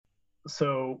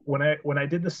So when I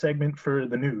did the segment for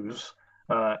the news,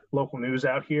 local news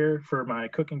out here for my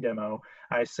cooking demo,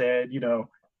 I said,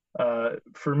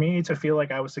 for me to feel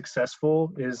like I was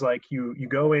successful is like you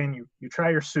go in, you try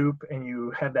your soup, and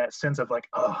you have that sense of like,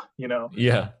 oh,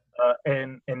 Yeah.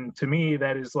 and to me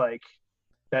that is like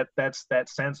that's that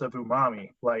sense of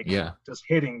umami, like Yeah. just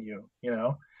hitting you.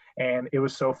 And it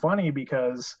was so funny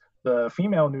because the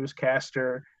female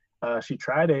newscaster, she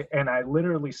tried it, and I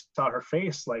literally saw her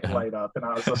face like Uh-huh. light up, and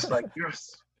I was just like,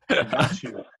 yes, I got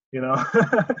you, you know.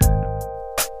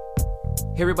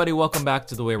 Hey everybody, welcome back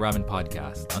to the Way Ramen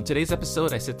podcast. On today's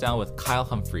episode, I sit down with Kyle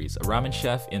Humphreys, a ramen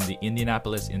chef in the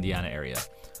Indianapolis, Indiana area.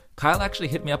 Kyle actually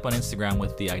hit me up on Instagram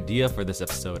with the idea for this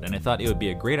episode, and I thought it would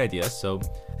be a great idea, so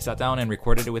I sat down and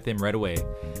recorded it with him right away.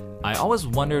 I always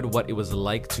wondered what it was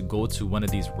like to go to one of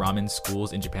these ramen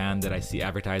schools in Japan that I see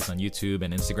advertised on YouTube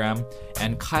and Instagram,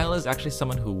 and Kyle is actually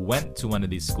someone who went to one of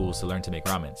these schools to learn to make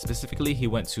ramen. Specifically, he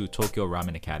went to Tokyo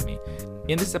Ramen Academy.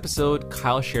 In this episode,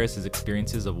 Kyle shares his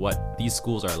experiences of what these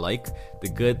schools are like, the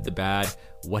good, the bad,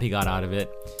 what he got out of it.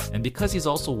 And because he's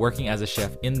also working as a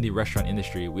chef in the restaurant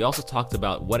industry, we also talked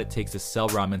about what it takes to sell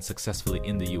ramen successfully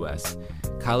in the US.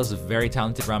 Kyle is a very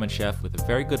talented ramen chef with a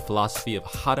very good philosophy of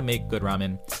how to make good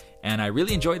ramen. And I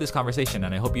really enjoyed this conversation,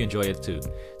 and I hope you enjoy it too.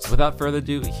 So without further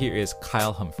ado, here is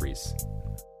Kyle Humphreys.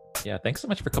 Yeah, thanks so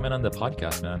much for coming on the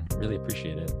podcast, man. Really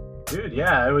appreciate it. Dude,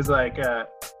 yeah, it was like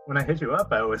when I hit you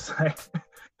up, I was like,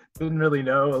 didn't really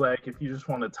know like if you just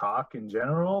want to talk in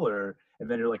general, and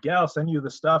then you're like, yeah, I'll send you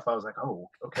the stuff. I was like, oh,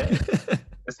 okay.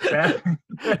 It's bad.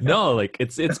 No, like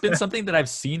it's been something that I've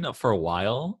seen for a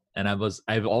while, and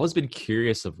I've always been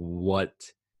curious of what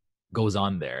goes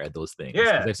on there at those things.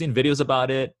 Yeah. 'Cause I've seen videos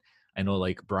about it. I know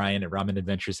like Brian at Ramen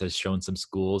Adventures has shown some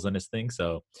schools on his thing.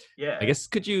 So Yeah. I guess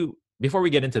before we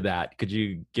get into that, could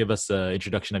you give us an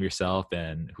introduction of yourself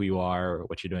and who you are,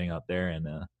 what you're doing out there?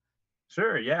 And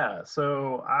Sure, yeah.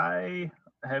 So I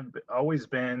have always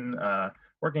been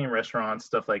working in restaurants,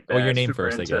 stuff like that. your name Super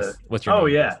first, I into. guess. What's your Oh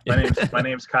name? yeah, First? my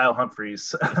name's Kyle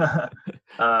Humphreys, the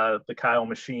Kyle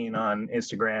Machine on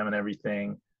Instagram and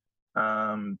everything.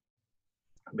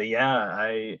 But yeah,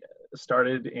 I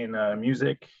started in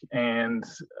music and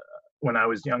when I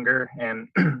was younger, and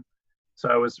so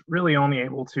I was really only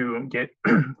able to get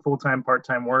full-time,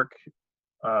 part-time work,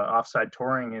 offside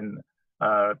touring in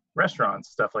restaurants,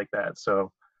 stuff like that.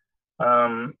 So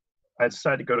I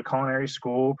decided to go to culinary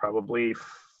school probably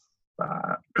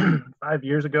 5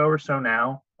 years ago or so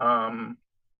now,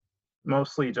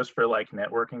 mostly just for like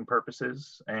networking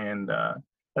purposes. And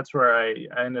that's where I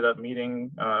ended up meeting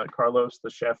Carlos, the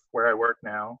chef where I work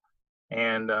now.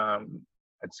 And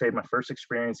I'd say my first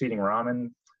experience eating ramen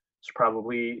was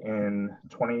probably in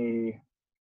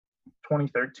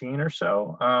 2013 or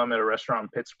so, at a restaurant in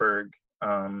Pittsburgh.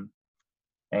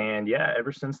 And yeah,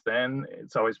 ever since then,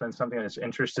 it's always been something that's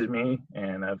interested me,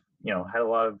 and I've had a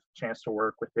lot of chance to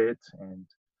work with it, and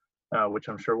which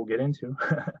I'm sure we'll get into.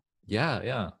 Yeah.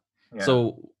 Yeah.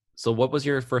 So what was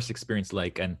your first experience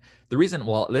like? And the reason,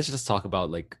 well, let's just talk about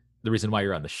like the reason why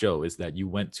you're on the show is that you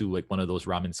went to like one of those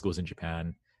ramen schools in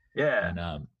Japan. Yeah.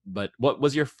 And but what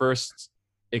was your first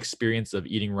experience of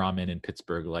eating ramen in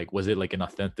Pittsburgh? Like, was it like an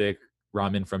authentic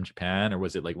ramen from Japan, or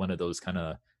was it like one of those kind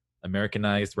of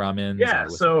Americanized ramens? Yeah, Or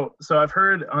was it... so I've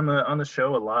heard on the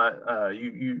show a lot.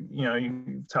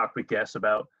 You talk with guests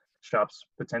about shops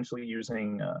potentially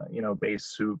using base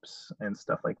soups and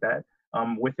stuff like that.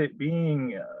 With it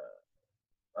being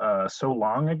so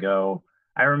long ago,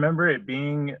 I remember it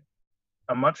being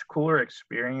a much cooler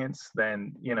experience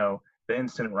than the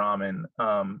instant ramen.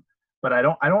 But I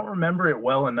don't remember it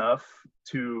well enough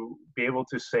to be able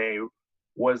to say,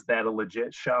 was that a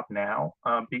legit shop now?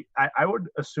 I would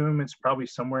assume it's probably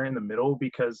somewhere in the middle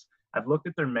because I've looked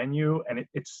at their menu and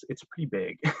it's pretty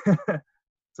big.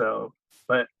 So,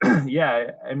 but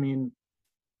yeah, I mean,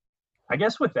 I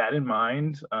guess with that in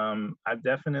mind, I've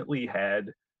definitely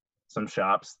had some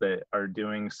shops that are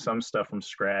doing some stuff from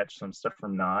scratch, some stuff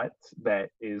from not, that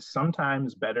is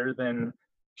sometimes better than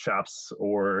shops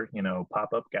or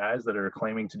pop-up guys that are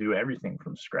claiming to do everything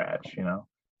from scratch.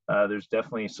 There's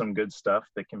definitely some good stuff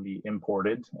that can be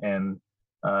imported, and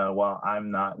while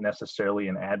I'm not necessarily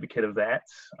an advocate of that,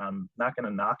 I'm not going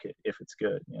to knock it if it's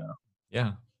good. Yeah.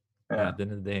 Yeah. At the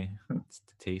end of the day, it's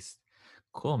the taste.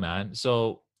 Cool, man.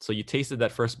 So you tasted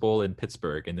that first bowl in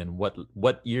Pittsburgh, and then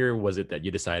what year was it that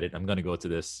you decided I'm gonna go to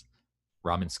this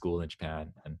ramen school in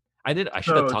Japan? And I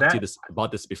should have So talked to you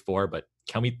about this before, but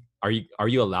are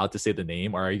you allowed to say the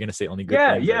name, or are you gonna say only good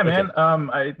things? Yeah, Like, man.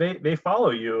 okay. They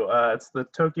follow you. It's the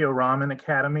Tokyo Ramen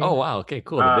Academy. Oh wow, okay,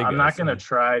 cool. The big I'm guys. not going to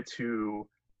try to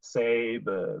say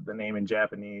the name in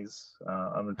Japanese.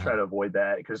 I'm gonna try to avoid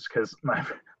that because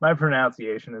my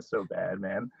pronunciation is so bad,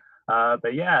 man.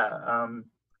 But yeah,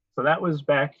 so that was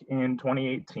back in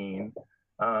 2018.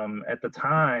 At the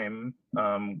time,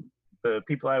 the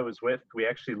people I was with, we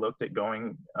actually looked at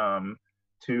going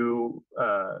to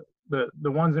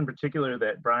the ones in particular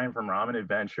that Brian from Ramen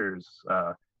Adventures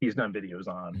he's done videos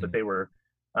on, but they were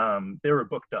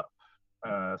booked up.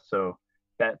 So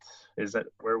that is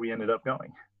where we ended up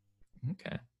going.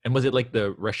 Okay. And was it like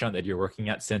the restaurant that you're working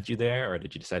at sent you there, or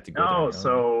did you decide to go there? Oh,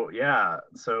 so yeah.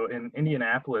 So in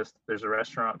Indianapolis, there's a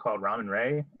restaurant called Ramen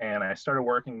Ray, and I started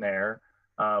working there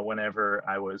whenever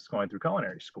I was going through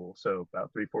culinary school. So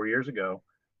about 3-4 years ago.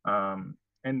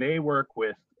 And they work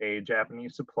with a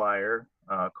Japanese supplier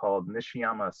called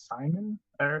Nishiyama Simon,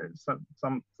 or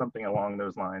something along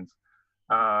those lines,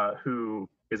 who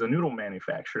is a noodle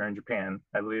manufacturer in Japan.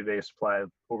 I believe they supply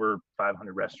over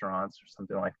 500 restaurants or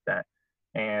something like that.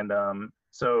 And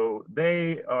so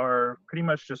they are pretty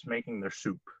much just making their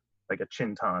soup, like a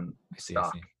chintan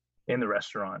stock, in the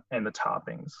restaurant, and the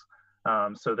toppings.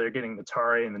 So they're getting the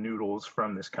tare and the noodles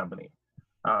from this company.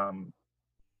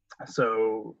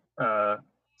 So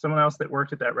someone else that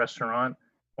worked at that restaurant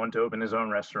wanted to open his own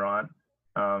restaurant.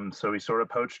 So he sort of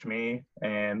poached me,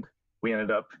 and we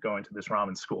ended up going to this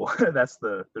ramen school. That's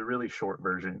the really short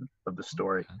version of the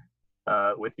story,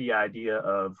 with the idea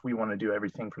of we want to do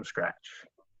everything from scratch.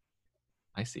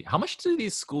 I see. How much do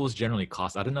these schools generally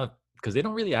cost? I don't know, because they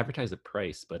don't really advertise the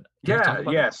price, but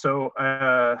yeah.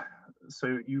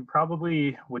 So you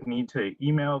probably would need to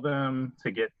email them to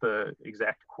get the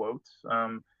exact quotes.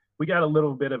 We got a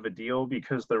little bit of a deal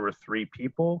because there were 3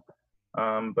 people.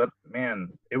 But man,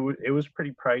 it was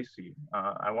pretty pricey.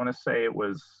 I want to say it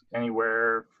was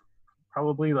anywhere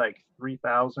probably like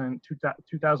 $2,000 to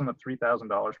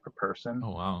 $3,000 per person.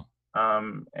 Oh wow!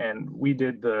 And we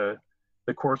did the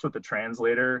course with the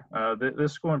translator.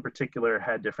 This school in particular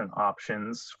had different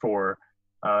options for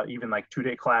even like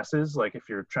 2-day classes, like if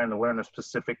you're trying to learn a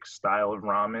specific style of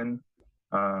ramen.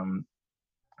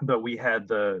 But we had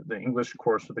the English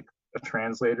course with a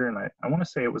translator, and I want to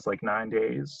say it was like 9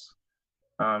 days.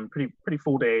 Pretty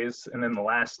full days. And then the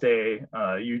last day,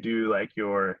 you do like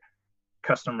your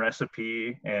custom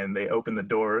recipe, and they open the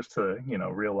doors to,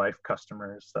 real life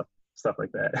customers, stuff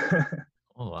like that.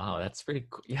 Oh wow, that's pretty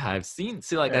cool. Yeah, I've seen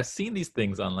these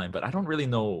things online, but I don't really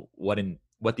know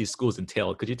what these schools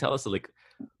entail. Could you tell us like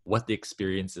what the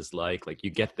experience is like? Like you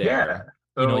get there, yeah.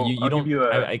 So you don't.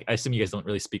 I assume you guys don't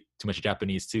really speak too much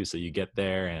Japanese too, so you get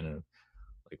there and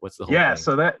like what's the whole thing?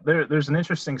 So that there's an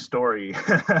interesting story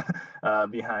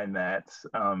behind that.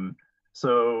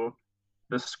 So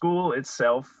the school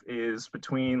itself is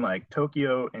between like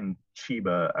Tokyo and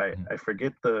Chiba. I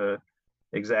forget the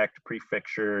exact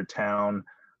prefecture town,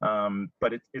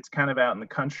 but it's kind of out in the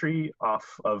country off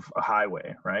of a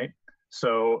highway, right?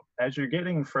 So as you're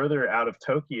getting further out of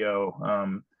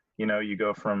Tokyo, you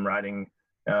go from riding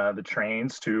the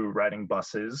trains to riding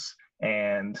buses,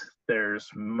 and there's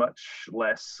much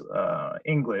less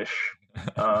English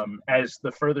as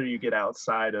the further you get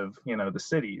outside of the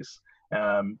cities.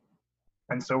 And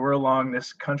so we're along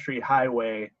this country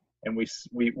highway, and we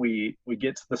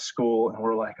get to the school, and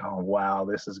we're like, oh wow,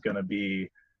 this is going to be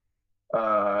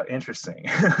interesting.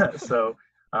 So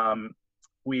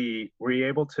we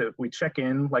check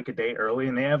in like a day early,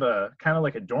 and they have a kind of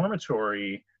like a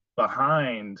dormitory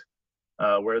behind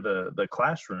where the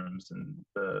classrooms and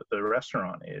the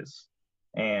restaurant is.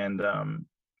 And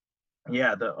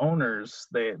the owners,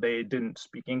 they didn't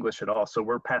speak English at all, so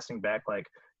we're passing back like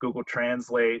Google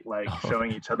Translate, like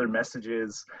showing each other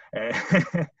messages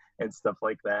and stuff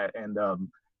like that. And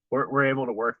we're able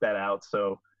to work that out.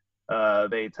 So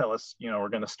they tell us, we're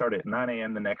going to start at 9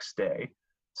 a.m. the next day.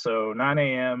 So 9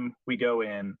 a.m. we go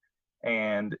in,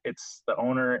 and it's the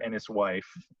owner and his wife,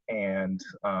 and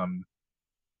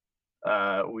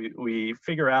we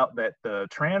figure out that the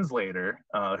translator,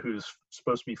 who's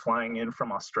supposed to be flying in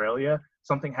from Australia,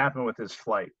 something happened with his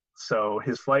flight. So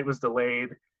his flight was delayed.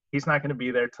 He's not going to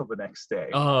be there till the next day.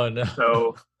 Oh no!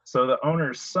 So the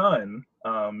owner's son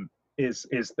is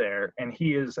there, and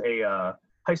he is a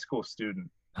high school student.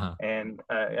 And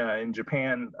in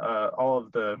Japan,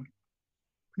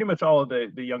 pretty much all of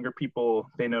the younger people,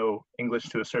 they know English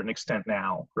to a certain extent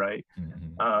now, right?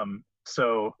 Mm-hmm.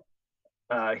 So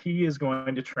he is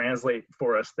going to translate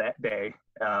for us that day.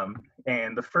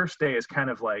 And the first day is kind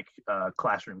of like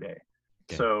classroom day.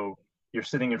 Okay. So you're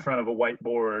sitting in front of a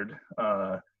whiteboard.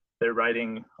 They're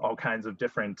writing all kinds of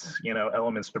different,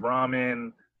 elements of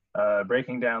ramen,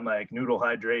 breaking down like noodle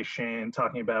hydration,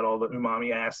 talking about all the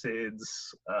umami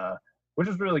acids, which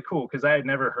is really cool because I had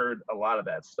never heard a lot of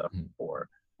that stuff before.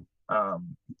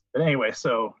 But anyway,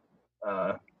 so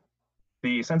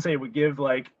the sensei would give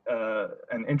like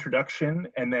an introduction,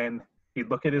 and then he'd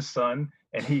look at his son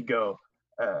and he'd go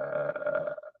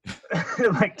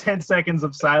like 10 seconds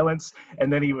of silence,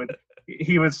 and then he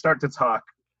would start to talk,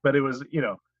 but it was, you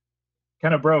know,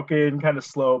 kind of broken, kind of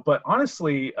slow, but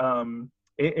honestly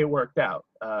it worked out.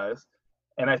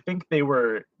 And I think they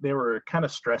were kind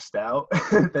of stressed out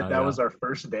that was our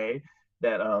first day,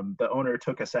 that the owner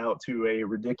took us out to a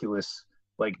ridiculous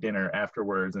like dinner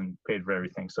afterwards and paid for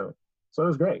everything. So it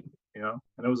was great, you know,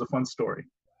 and it was a fun story.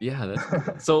 Yeah.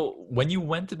 So when you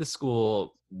went to the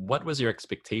school, what was your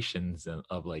expectations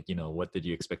of like, you know, what did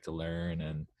you expect to learn?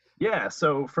 And yeah,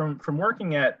 so from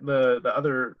working at the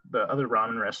other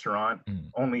ramen restaurant,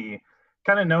 only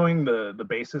kind of knowing the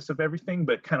basis of everything,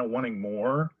 but kind of wanting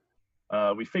more,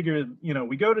 we figured, you know,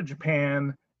 we go to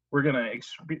Japan, we're gonna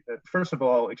first of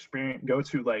all go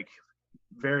to like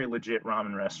very legit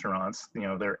ramen restaurants. You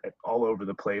know, they're all over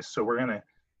the place, so we're gonna,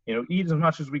 you know, eat as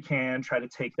much as we can, try to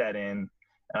take that in.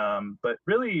 But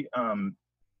really,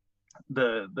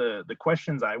 the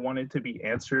questions I wanted to be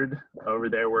answered over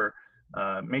there were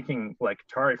making like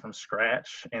tare from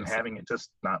scratch and having it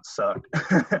just not suck,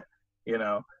 you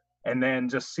know, and then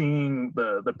just seeing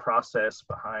the process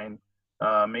behind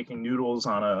making noodles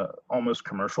on a almost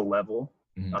commercial level.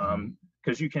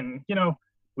 Because you can, you know,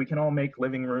 we can all make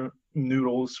living room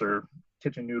noodles or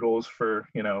kitchen noodles for,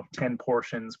 you know, 10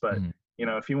 portions, but you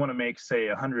know, if you want to make, say,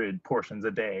 100 portions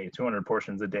a day, 200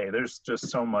 portions a day, there's just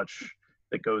so much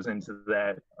that goes into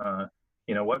that.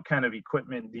 You know, what kind of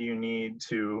equipment do you need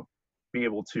to be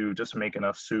able to just make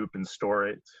enough soup and store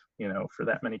it, you know, for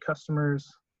that many customers,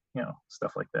 you know,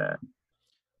 stuff like that.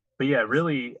 But yeah,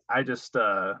 really, I just,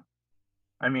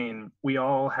 I mean, we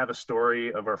all have a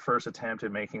story of our first attempt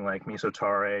at making like miso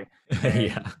tare.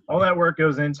 Yeah. All that work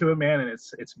goes into it, man, and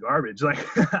it's garbage. Like,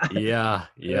 yeah,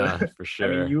 for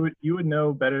sure. I mean, you would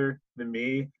know better than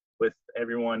me with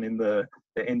everyone in the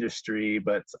industry,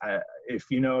 but if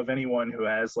you know of anyone who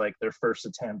has like their first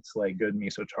attempt, like good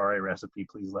miso tare recipe,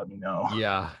 please let me know.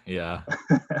 Yeah.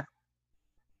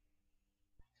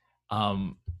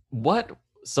 What?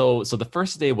 So the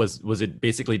first day was it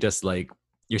basically just like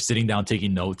you're sitting down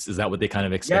taking notes? Is that what they kind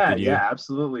of expected you? Yeah,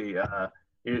 absolutely.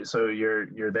 So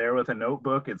you're there with a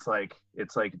notebook. It's like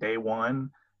day one,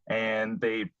 and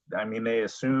they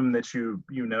assume that you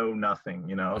know nothing.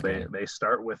 You know, Okay. they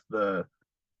start with the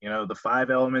 5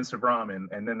 elements of ramen,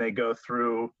 and then they go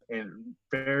through in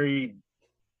very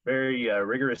very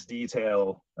rigorous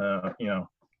detail. You know,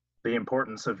 the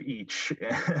importance of each.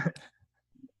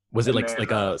 Was it like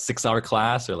a 6-hour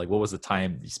class, or like what was the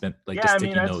time you spent like just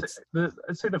taking notes?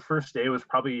 I'd say the first day was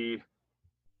probably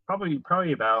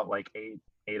about like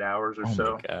 8 hours or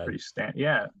so. Pretty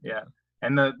yeah.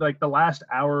 And the last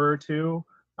hour or two,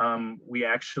 we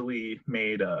actually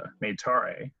made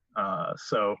tare,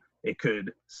 so it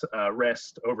could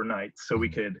rest overnight, so we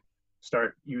could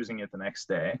start using it the next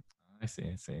day. I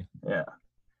see. Yeah.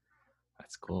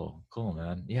 That's cool,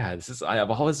 man. Yeah,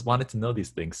 I've always wanted to know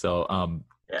these things. So,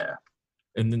 yeah.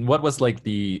 And then what was like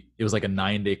it was like a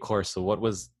 9-day course. So what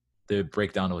was the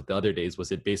breakdown with the other days?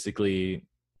 Was it basically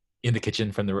in the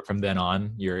kitchen from then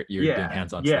on? You're doing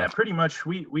hands-on stuff? Yeah, pretty much.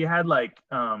 We had like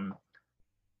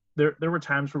there were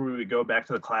times where we would go back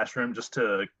to the classroom just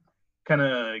to kind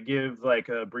of give like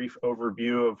a brief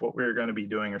overview of what we were going to be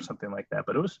doing or something like that.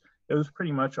 But it was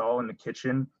pretty much all in the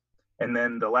kitchen. And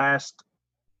then the last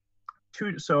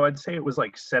so I'd say it was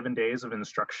like 7 days of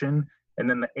instruction, and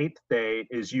then the 8th day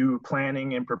is you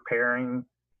planning and preparing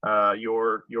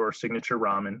your signature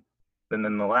ramen. And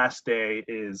then the last day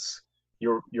is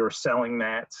you're selling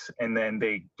that, and then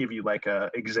they give you like a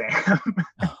exam.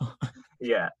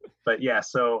 Yeah, but yeah,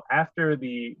 so after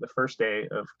the first day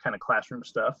of kind of classroom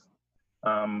stuff,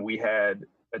 we had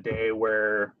a day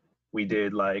where we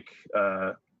did like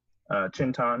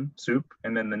chintan soup,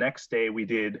 and then the next day we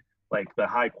did like the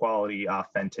high quality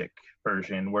authentic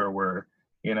version where we're,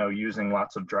 you know, using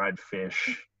lots of dried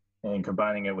fish and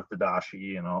combining it with the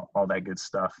dashi and all that good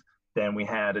stuff. Then we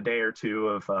had a day or two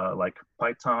of like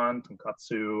paitan,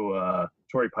 tonkatsu,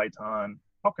 tori paitan,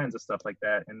 all kinds of stuff like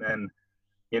that. And then,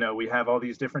 you know, we have all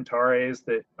these different tares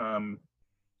that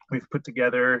we've put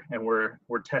together, and we're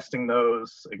testing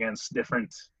those against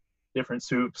different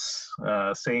soups,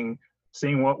 seeing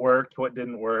what worked, what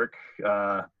didn't work.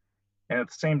 And at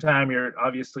the same time, you're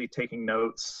obviously taking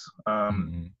notes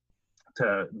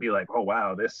to be like, oh,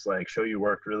 wow, this like shoyu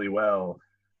worked really well.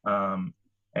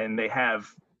 And they have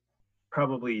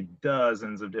probably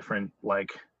dozens of different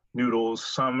like noodles.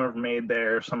 Some are made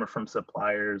there, some are from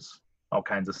suppliers. all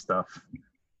kinds of stuff.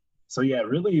 So yeah,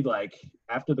 really, like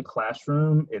after the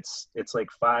classroom, it's like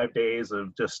 5 days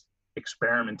of just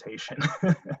experimentation.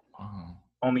 Wow.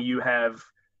 Only you have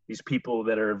these people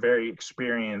that are very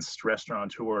experienced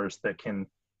restaurateurs that can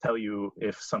tell you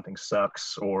if something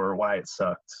sucks or why it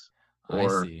sucked, I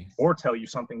or see. tell you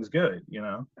something's good, you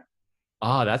know?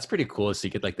 Oh, that's pretty cool. So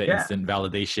you get like the Yeah. instant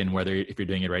validation whether if you're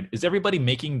doing it right. Is everybody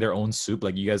making their own soup?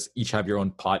 Like you guys each have your own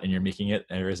pot and you're making it,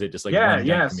 or is it just like Yeah, one giant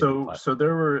yeah. community So pot?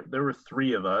 there were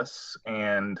three of us,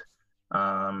 and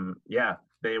yeah,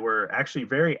 they were actually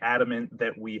very adamant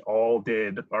that we all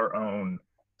did our own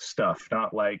stuff,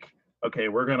 not like, okay,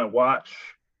 we're gonna watch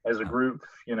as a group,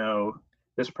 you know,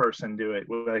 this person do it.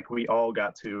 Like we all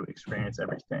got to experience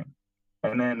everything.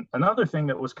 And then another thing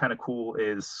that was kind of cool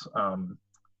is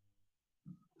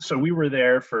so we were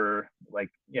there for like,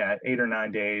 yeah, 8 or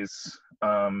 9 days.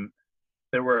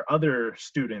 There were other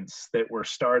students that were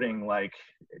starting like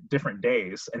different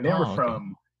days, and they were Oh, okay.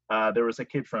 from there was a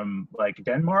kid from like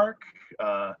Denmark.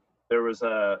 There was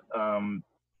a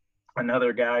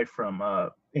another guy from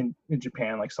in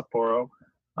Japan, like Sapporo,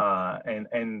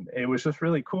 and it was just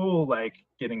really cool, like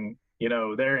getting, you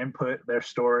know, their input, their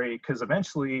story, because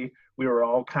eventually we were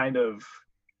all kind of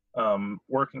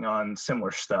working on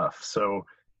similar stuff. So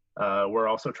we're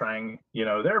also trying, you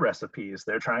know, their recipes.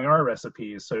 They're trying our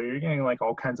recipes. So you're getting like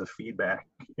all kinds of feedback.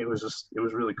 It was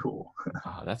really cool.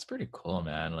 Oh, that's pretty cool,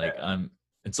 man. Like, Yeah.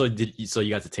 and so you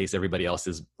got to taste everybody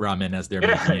else's ramen as they're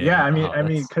Yeah, making yeah. it. Oh,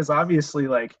 that's Because obviously,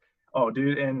 like, oh,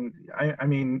 dude, and I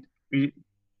mean, we,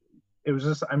 it was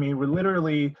just, I mean, we're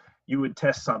literally, you would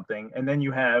test something, and then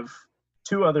you have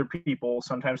two other people,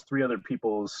 sometimes three other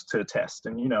people's to test,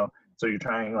 and you know, so you're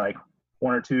trying like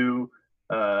one or two,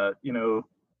 you know,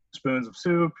 spoons of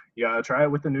soup. You gotta try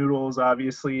it with the noodles,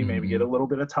 obviously. Maybe get a mhm. little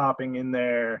bit of topping in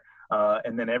there,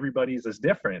 and then everybody's is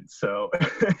different. So,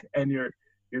 and you're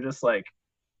just like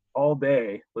all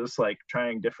day, just like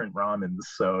trying different ramens.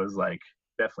 So it's like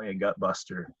definitely a gut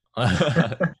buster.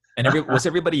 And was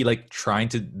everybody like trying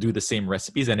to do the same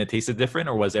recipes and it tasted different,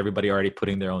 or was everybody already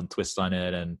putting their own twist on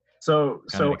it and kind of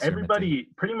So experimenting? everybody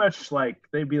pretty much like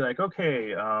they'd be like,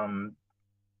 okay,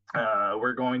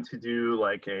 we're going to do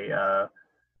like a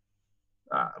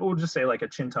we'll just say like a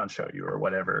chintan shoyu or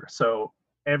whatever. So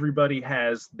everybody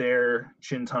has their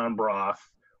chintan broth,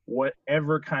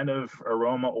 whatever kind of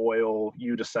aroma oil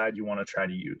you decide you want to try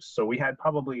to use. So we had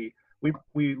probably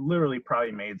we literally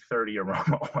probably made 30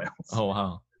 aroma oils, Oh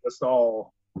wow. just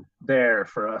all there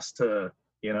for us to,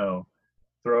 you know,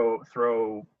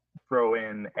 throw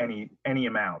in any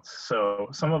amounts. So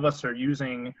some of us are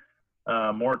using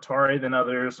more tare than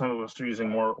others. Some of us are using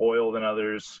more oil than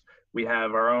others. We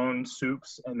have our own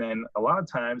soups, and then a lot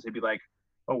of times they'd be like,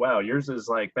 "Oh wow, yours is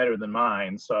like better than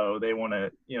mine," so they want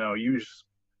to, you know, use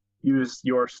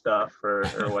your stuff or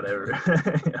whatever.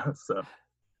 You know, so, Did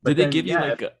but they then give you yeah,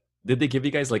 like did they give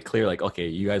you guys like clear like, okay,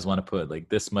 you guys want to put like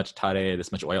this much tare,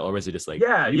 this much oil, or was it just like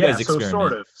yeah, you yeah. guys So sort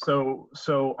experiment? of.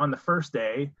 So on the first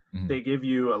day, Mhm. they give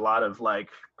you a lot of like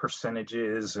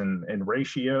percentages and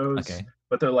ratios, Okay.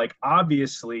 but they're like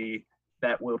obviously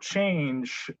that will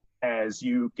change as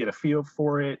you get a feel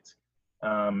for it.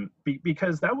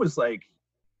 Because that was like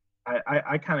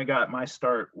I kind of got my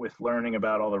start with learning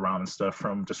about all the ramen stuff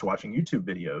from just watching YouTube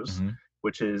videos, Hmm.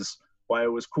 which is why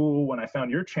it was cool when I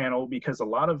found your channel, because a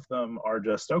lot of them are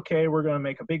just, okay, we're going to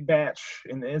make a big batch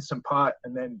in the Instant Pot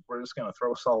and then we're just going to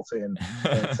throw salt in.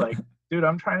 And it's like, dude,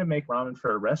 I'm trying to make ramen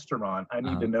for a restaurant. I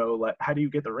need to Uh-huh. know, like, how do you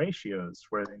get the ratios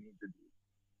where they need to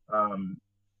be?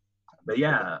 But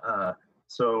yeah,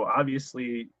 so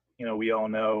obviously, you know, we all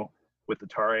know with the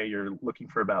tare, you're looking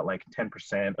for about like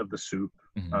 10% of the soup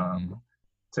Hmm. um,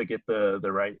 to get the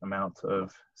right amount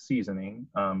of seasoning.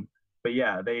 But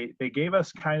yeah, they gave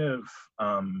us kind of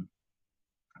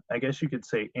I guess you could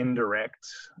say indirect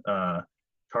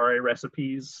tare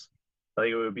recipes. Like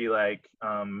it would be like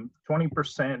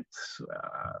 20%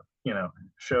 you know,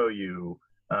 shoyu,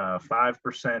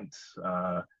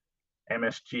 5%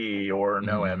 MSG or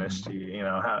no Hmm. MSG, you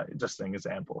know, how, just an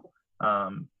example.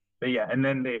 But yeah, and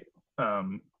then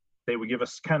they would give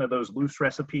us kind of those loose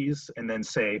recipes and then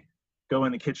say, go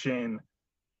in the kitchen,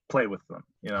 play with them,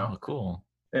 you know? Oh, cool.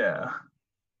 Yeah.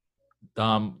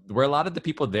 Were a lot of the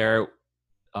people there,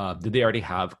 did they already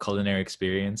have culinary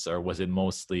experience, or was it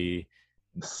mostly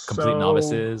complete So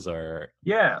novices, or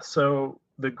yeah, so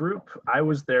the group I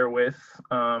was there with,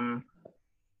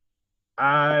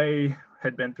 I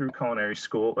had been through culinary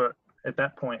school. Or at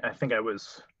that point, I think I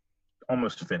was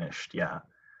almost finished. Yeah.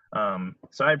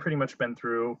 So I had pretty much been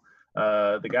through.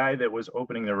 The guy that was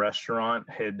opening the restaurant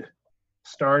had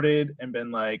started and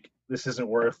been like, "This isn't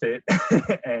worth it,"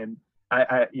 and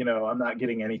I'm not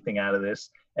getting anything out of this.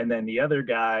 And then the other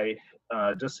guy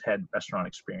just had restaurant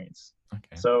experience.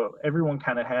 Okay. So everyone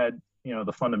kind of had,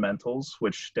 the fundamentals,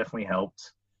 which definitely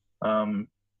helped. And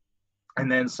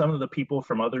then some of the people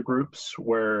from other groups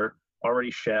were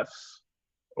already chefs,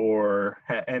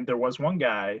 and there was one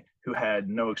guy who had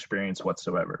no experience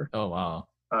whatsoever. Oh, wow.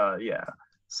 Yeah.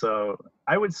 So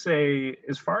I would say,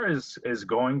 as far as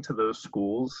going to those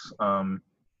schools,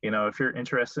 if you're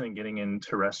interested in getting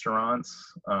into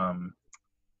restaurants,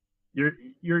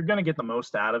 you're going to get the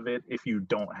most out of it if you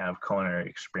don't have culinary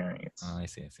experience. Oh, I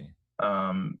see.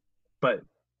 But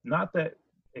not that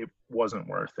it wasn't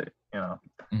worth it,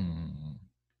 Mm.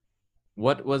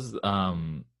 What was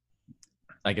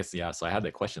I guess, yeah, so I had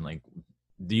that question, like,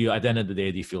 do you, at the end of the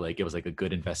day, do you feel like it was like a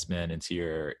good investment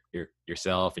into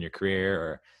yourself and your career,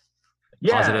 or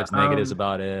positives, negatives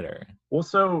about it? Or well,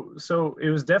 so it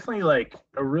was definitely like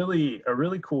a really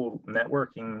cool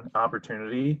networking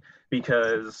opportunity,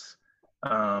 because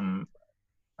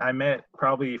I met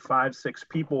probably 5-6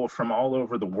 people from all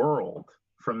over the world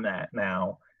from that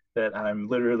now, that I'm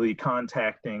literally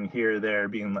contacting here or there,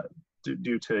 being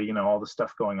due to all the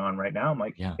stuff going on right now. I'm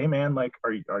like, yeah. Hey man, like,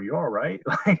 are you all right?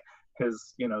 Like,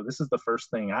 because this is the first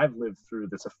thing I've lived through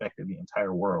that's affected the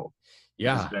entire world.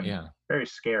 Yeah, it's been very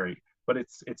scary, but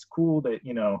it's cool that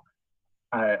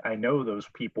I know those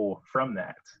people from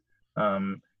that.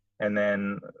 And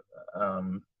then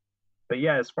but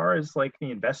yeah, as far as like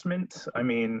the investment, I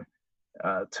mean,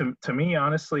 to me,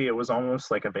 honestly, it was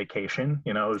almost like a vacation.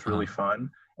 It was really fun.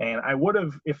 And I would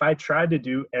have, if I tried to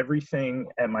do everything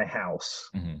at my house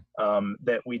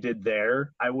that we did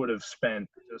there, I would have spent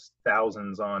just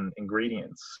thousands on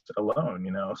ingredients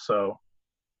alone, So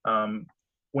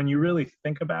when you really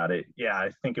think about it, yeah, I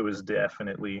think it was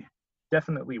definitely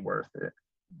worth it.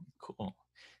 Cool.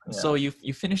 Yeah. So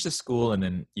you finished the school and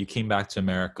then you came back to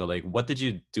America. Like, what did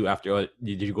you do after?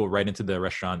 Did you go right into the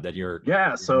restaurant that you're?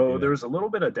 Yeah, so there was a little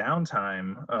bit of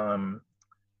downtime,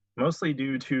 mostly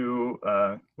due to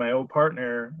my old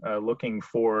partner looking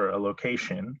for a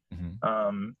location.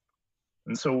 And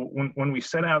so when we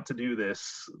set out to do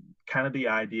this, kind of the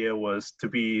idea was to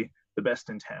be the best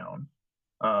in town.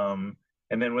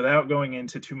 And then, without going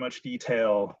into too much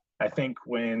detail, I think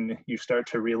when you start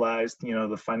to realize,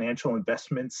 the financial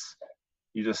investments,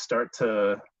 you just start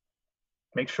to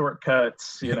make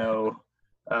shortcuts,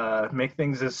 make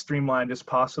things as streamlined as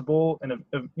possible. And,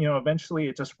 eventually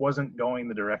it just wasn't going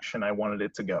the direction I wanted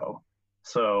it to go.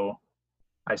 So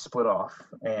I split off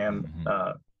and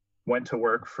went to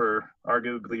work for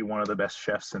arguably one of the best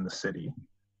chefs in the city,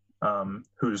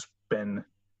 who's been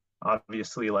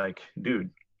obviously like, dude,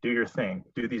 do your thing,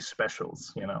 do these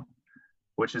specials,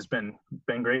 which has been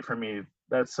great for me.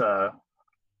 That's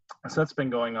been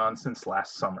going on since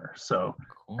last summer. So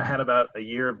cool. I had about a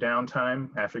year of downtime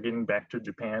after getting back to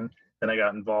Japan. Then I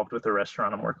got involved with the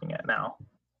restaurant I'm working at now.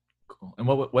 Cool. And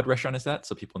what restaurant is that,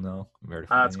 so people know?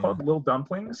 It's called Lil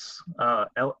Dumplings.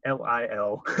 Lil.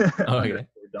 Oh, okay.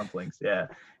 Dumplings. Yeah,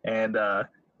 and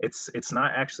it's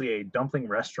not actually a dumpling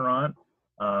restaurant.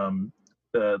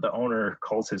 The owner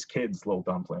calls his kids Lil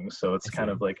Dumplings, so it's kind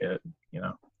of like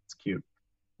it's cute.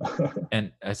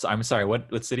 And I'm sorry,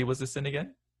 what city was this in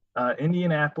again?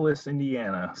 Indianapolis,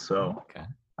 Indiana. So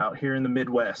out here in the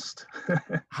Midwest.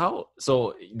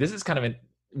 So this is kind of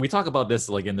we talk about this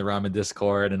like in the ramen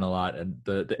Discord and a lot, and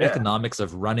the economics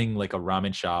of running like a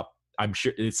ramen shop. I'm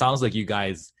sure it sounds like you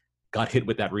guys got hit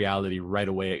with that reality right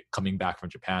away coming back from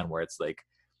Japan, where it's like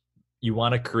you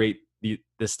want to create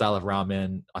this style of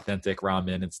ramen, authentic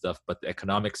ramen and stuff, but the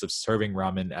economics of serving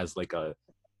ramen as like the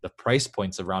price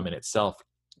points of ramen itself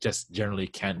just generally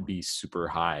can't be super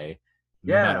high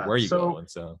no matter where you go. And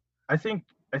so I think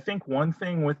one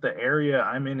thing with the area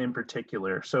I'm in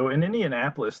particular, so in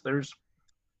Indianapolis, there's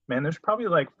probably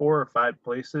like 4 or 5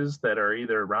 places that are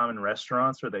either ramen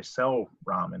restaurants or they sell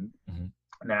ramen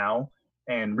now.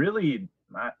 And really,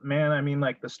 man, I mean,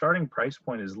 like the starting price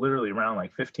point is literally around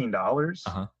like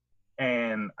 $15.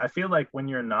 And I feel like when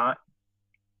you're not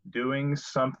doing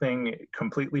something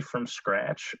completely from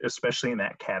scratch, especially in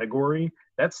that category,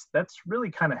 that's really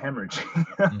kind of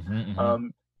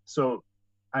hemorrhaging. So,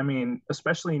 I mean,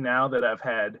 especially now that I've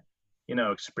had,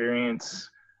 experience,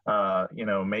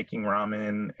 making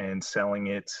ramen and selling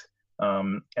it,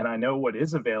 and I know what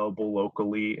is available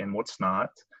locally and what's not.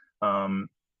 I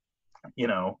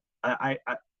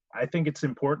think it's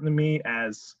important to me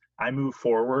as I move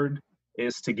forward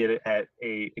is to get it at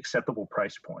a acceptable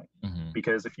price point,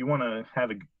 because if you want to have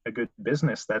a good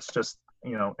business, that's just,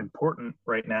 important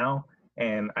right now.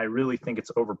 And I really think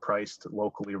it's overpriced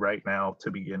locally right now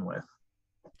to begin with.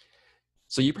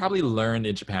 So you probably learned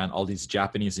in Japan all these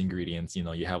Japanese ingredients. You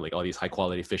know, you have like all these high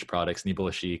quality fish products,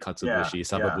 niboshi, Yeah, katsubushi, yeah.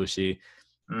 sababushi,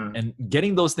 Mm. and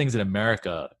getting those things in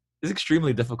America is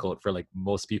extremely difficult for like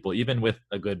most people, even with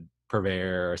a good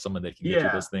purveyor or someone that can get you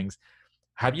Yeah. those things.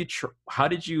 How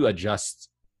did you adjust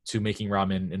to making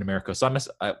ramen in America? So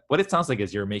what it sounds like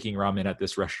is you're making ramen at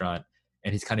this restaurant,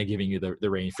 and he's kind of giving you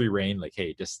the free reign, like,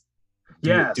 hey, just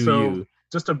Yeah, do so you.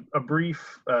 just a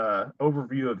brief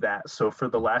overview of that. So for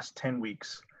the last 10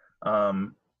 weeks,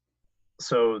 um,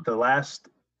 so the last,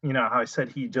 how I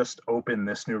said he just opened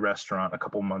this new restaurant a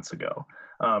couple months ago.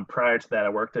 Prior to that, I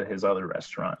worked at his other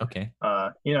restaurant. Okay.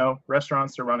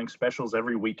 Restaurants are running specials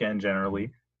every weekend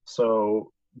generally.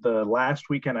 So the last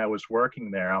weekend I was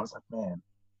working there, I was like, man,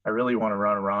 I really want to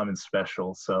run a ramen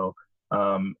special. So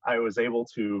I was able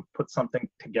to put something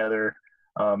together,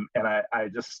 and I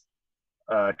just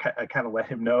I kind of let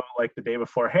him know like the day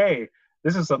before, hey,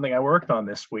 this is something I worked on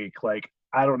this week. Like,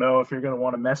 I don't know if you're going to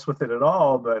want to mess with it at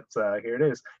all, but here it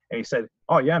is. And he said,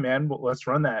 oh yeah, man, well, let's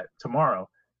run that tomorrow.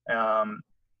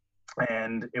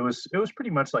 And it was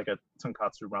pretty much like a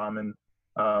tonkatsu ramen.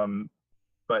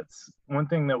 But one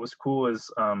thing that was cool is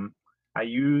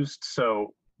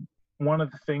so one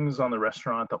of the things on the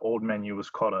restaurant, the old menu was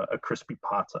called a crispy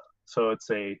pata. So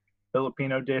it's a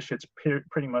Filipino dish. It's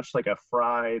pretty much like a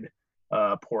fried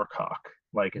pork hock.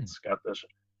 Like it's got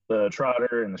the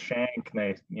trotter and the shank, and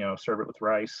they serve it with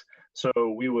rice. So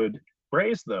we would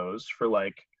braise those for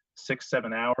like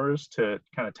 6-7 hours to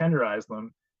kind of tenderize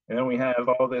them, and then we have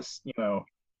all this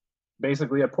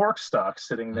basically a pork stock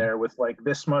sitting there with like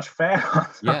this much fat on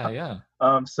top. Yeah.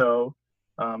 So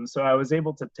I was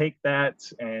able to take that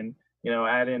and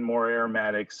add in more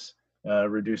aromatics,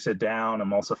 reduce it down,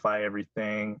 emulsify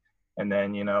everything, and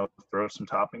then throw some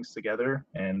toppings together,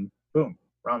 and boom,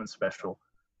 ramen special.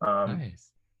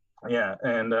 Nice. Yeah,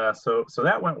 and so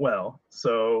that went well.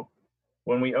 So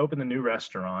when we opened the new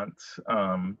restaurant,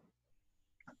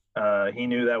 he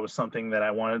knew that was something that I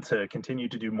wanted to continue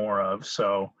to do more of.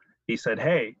 So he said,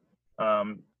 hey,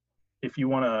 if you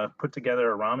want to put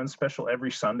together a ramen special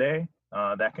every Sunday,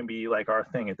 that can be like our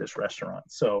thing at this restaurant.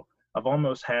 So I've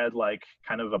almost had like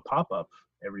kind of a pop-up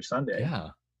every Sunday. Yeah.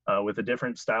 With a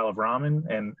different style of ramen,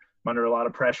 and I'm under a lot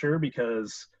of pressure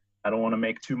because I don't want to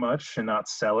make too much and not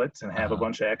sell it and have a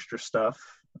bunch of extra stuff.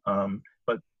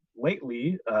 But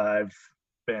lately, I've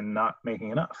been not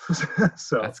making enough.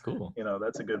 So that's cool.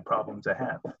 That's a good problem to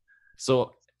have.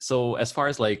 So as far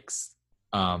as like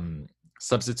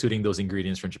substituting those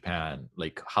ingredients from Japan,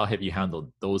 like how have you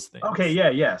handled those things? Okay,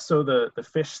 yeah. So the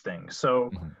fish thing. So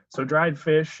dried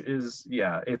fish is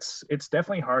it's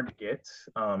definitely hard to get.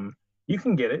 You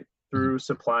can get it through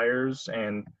suppliers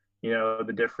and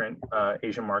the different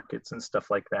Asian markets and stuff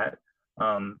like that.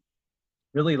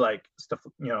 Really like stuff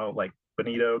like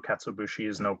bonito, katsuobushi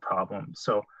is no problem.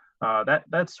 So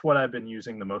that's what I've been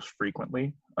using the most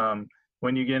frequently.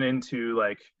 When you get into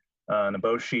like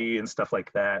naboshi and stuff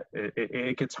like that,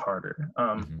 it gets harder.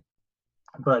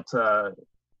 But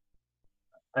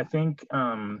I think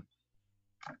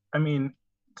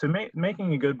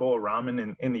making a good bowl of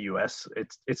ramen in the US,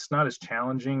 it's not as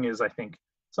challenging as I think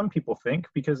some people think,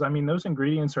 because those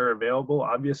ingredients are available.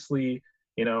 Obviously,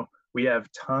 we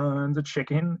have tons of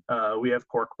chicken, we have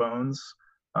pork bones.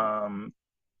 It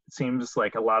seems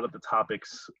like a lot of the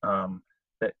topics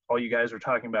that all you guys are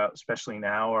talking about, especially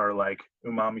now, are like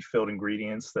umami filled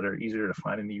ingredients that are easier to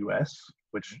find in the US,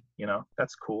 which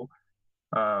that's cool.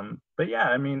 But yeah,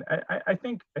 I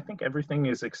think everything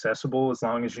is accessible as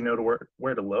long as you know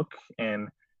where to look, and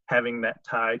having that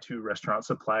tie to restaurant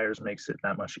suppliers makes it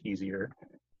that much easier,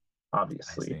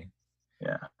 obviously.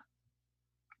 Yeah,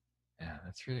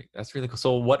 that's really cool.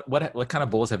 So what kind of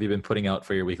bowls have you been putting out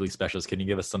for your weekly specials? Can you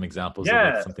give us some examples of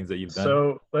like some things that you've done?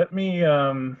 So let me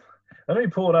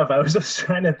pull it up. I was just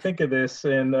trying to think of this,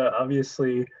 and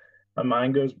obviously my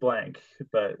mind goes blank,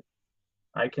 but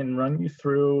I can run you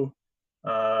through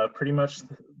pretty much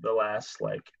the last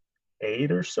like 8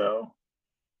 or so.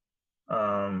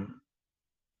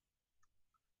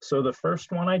 So the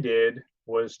first one I did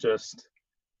was just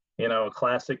a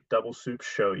classic double soup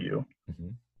shoyu.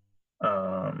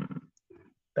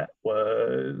 That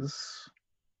was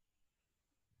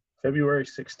February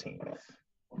 16th.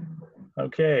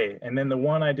 Okay, and then the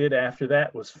one I did after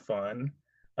that was fun.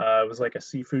 It was like a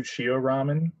seafood shio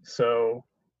ramen. So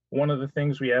one of the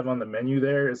things we have on the menu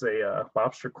there is a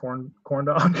lobster corn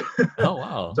dog. Oh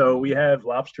wow! So we have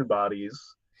lobster bodies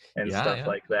and stuff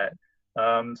like that.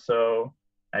 So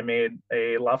I made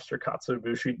a lobster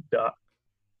katsuobushi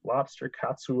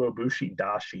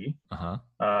dashi.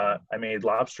 I made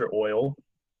lobster oil,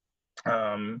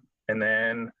 and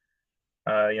then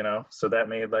So that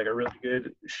made like a really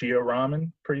good shio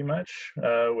ramen, pretty much,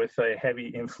 with a heavy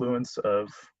influence of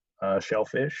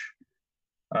shellfish.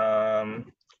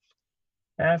 Um,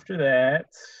 After that,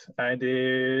 I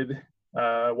did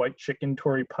white chicken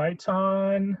tori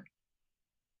python.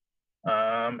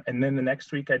 And then the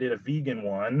next week I did a vegan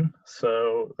one.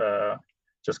 So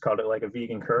just called it like a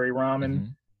vegan curry ramen. Mm-hmm.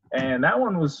 And that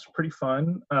one was pretty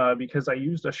fun because I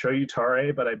used a shoyu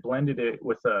tare, but I blended it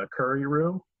with a curry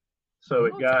roux. So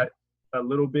it got a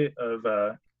little bit of,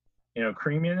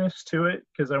 creaminess to it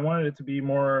because I wanted it to be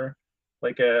more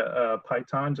like a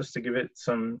python just to give it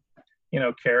some,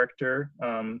 character,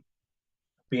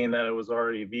 being that it was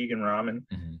already vegan ramen.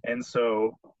 Mm-hmm. And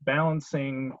so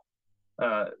balancing,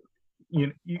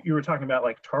 you were talking about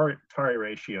like tare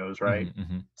ratios, right? Mm-hmm,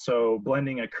 mm-hmm. So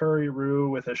blending a curry roux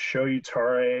with a shoyu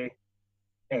tare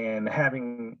and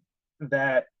having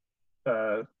that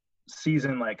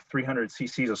season like 300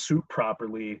 cc's of soup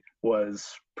properly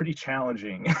was pretty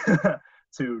challenging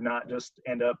to not just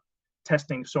end up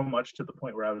testing so much to the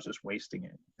point where I was just wasting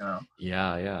it.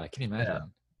 Yeah, I can imagine. Yeah.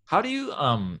 How do you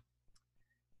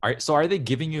are they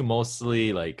giving you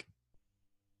mostly like,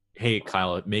 hey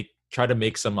Kyle, try to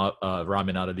make some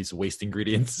ramen out of these waste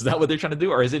ingredients? Is that what they're trying to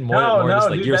do, or is it more just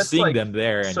like, dude, you're seeing like, them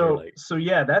there and you're like, so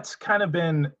yeah, that's kind of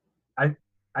been,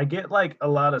 I get like a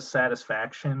lot of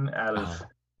satisfaction out of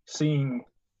seeing,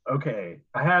 okay,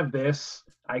 I have this,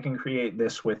 I can create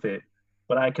this with it,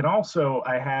 but I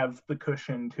have the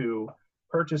cushion to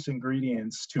purchase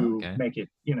ingredients to make it,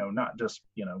 not just,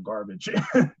 garbage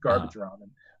ramen.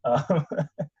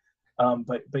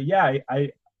 But yeah,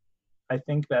 I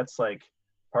think that's like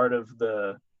part of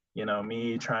the,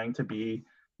 me trying to be,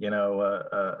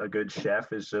 a good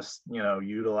chef is just,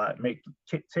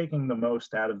 taking the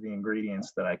most out of the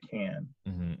ingredients that I can,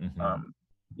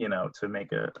 to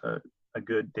make a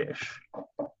good dish.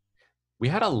 We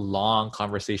had a long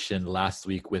conversation last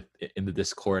week in the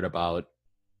Discord about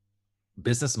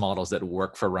business models that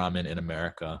work for ramen in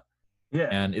America. Yeah.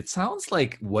 And it sounds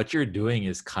like what you're doing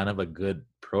is kind of a good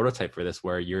prototype for this,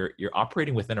 where you're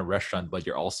operating within a restaurant, but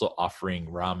you're also offering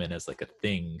ramen as like a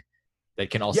thing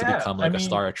that can also become like a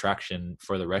star attraction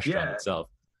for the restaurant itself.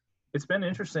 It's been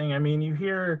interesting. I mean, you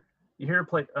hear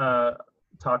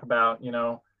talk about,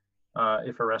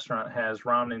 if a restaurant has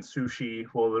ramen and sushi,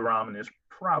 well, the ramen is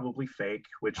probably fake,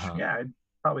 which I'd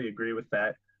probably agree with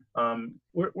that.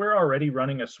 We're already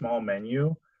running a small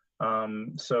menu,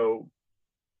 so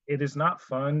it is not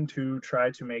fun to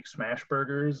try to make smash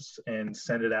burgers and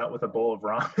send it out with a bowl of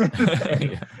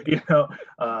ramen.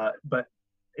 And, but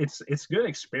it's good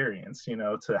experience,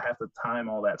 to have to time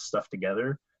all that stuff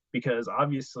together, because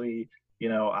obviously,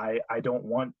 I don't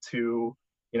want to,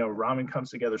 ramen comes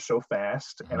together so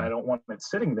fast and I don't want it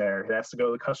sitting there. It has to go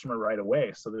to the customer right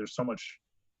away. So there's so much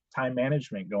time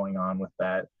management going on with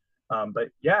that. But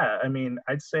yeah, I mean,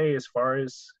 I'd say as far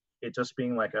as it just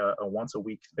being like a once a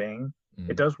week thing,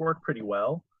 it does work pretty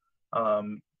well.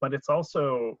 But it's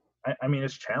also, I mean,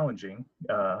 it's challenging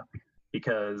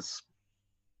because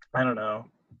I don't know.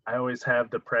 I always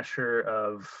have the pressure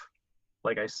of,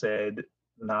 like I said,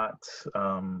 not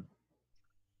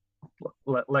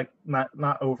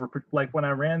not over, like when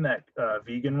I ran that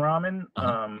vegan ramen,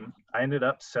 I ended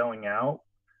up selling out,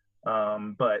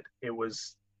 but it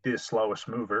was the slowest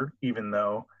mover, even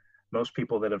though most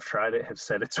people that have tried it have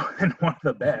said it's been one of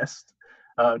the best,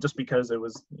 just because it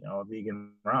was, a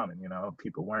vegan ramen.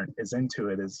 People weren't as into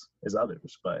it as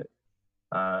others, but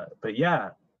yeah.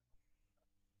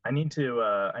 I need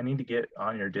to get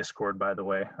on your Discord, by the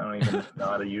way. I don't even know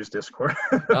how to use Discord.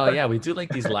 Oh yeah, we do like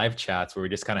these live chats where we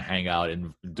just kind of hang out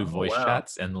and do voice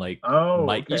chats, and like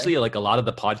usually like a lot of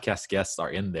the podcast guests are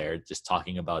in there just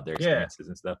talking about their experiences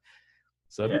and stuff.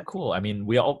 So it'd be cool. I mean,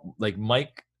 we all like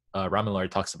Mike Ramen Lord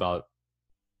talks about,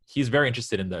 he's very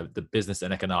interested in the business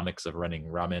and economics of doing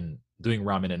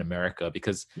ramen in America,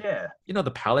 because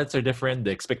the palates are different. The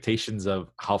expectations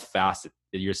of how fast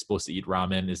you're supposed to eat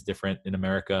ramen is different in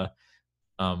America.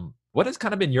 What has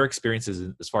kind of been your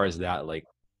experiences as far as that? Like,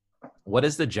 what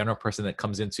is the general person that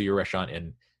comes into your restaurant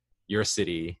in your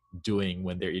city doing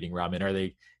when they're eating ramen? Are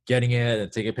they getting it and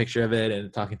taking a picture of it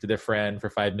and talking to their friend for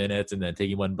 5 minutes and then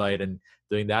taking one bite and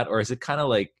doing that? Or is it kind of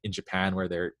like in Japan where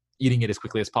they're eating it as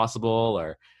quickly as possible?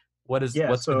 Or what's been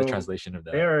the translation of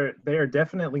that? They are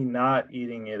definitely not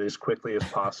eating it as quickly as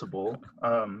possible.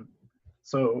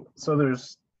 So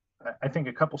there's, I think,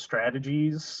 a couple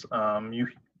strategies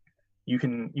you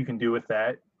can do with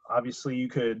that. Obviously, you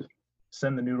could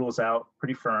send the noodles out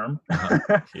pretty firm,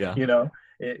 Yeah.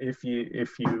 if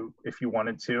you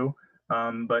wanted to.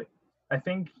 But I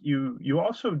think you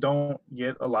also don't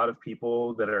get a lot of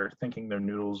people that are thinking their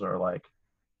noodles are like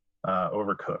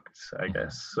overcooked, I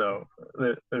guess. So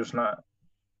there's not,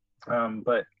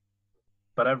 but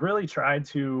I've really tried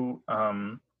to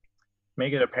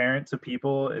make it apparent to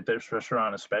people at this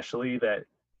restaurant, especially, that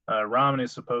ramen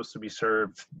is supposed to be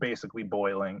served basically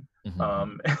boiling,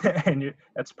 and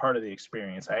that's part of the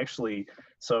experience. I actually,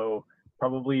 so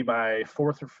probably my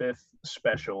fourth or fifth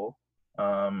special,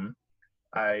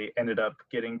 I ended up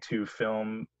getting to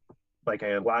film like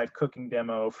a live cooking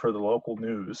demo for the local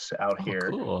news out here,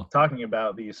 cool. talking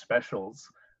about these specials.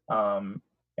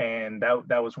 And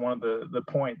that was one of the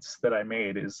points that I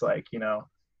made, is like,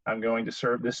 I'm going to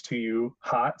serve this to you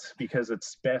hot because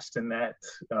it's best in that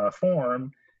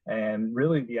form. And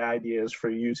really the idea is for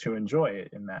you to enjoy it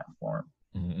in that form.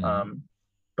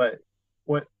 But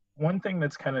one thing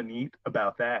that's kind of neat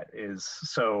about that is,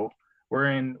 so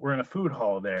we're in a food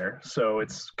hall there. So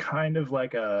it's kind of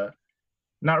like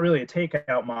not really a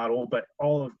takeout model, but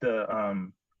all of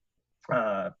the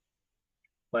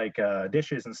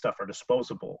dishes and stuff are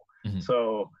disposable.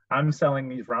 So I'm selling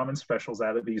these ramen specials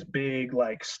out of these big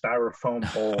like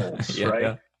styrofoam bowls, right?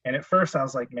 Yeah. And at first I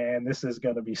was like, man, this is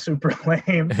gonna be super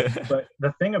lame. But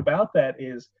the thing about that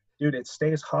is, dude, it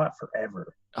stays hot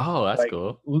forever. Oh, that's like,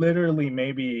 cool. Literally,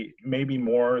 maybe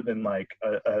more than like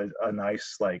a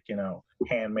nice like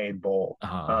handmade bowl,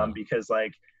 because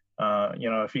like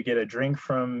if you get a drink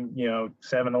from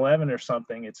 7-Eleven or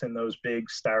something, it's in those big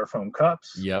styrofoam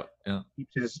cups. Yep. Yeah.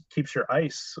 Keeps your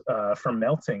ice from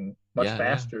melting much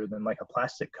faster than like a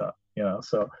plastic cup.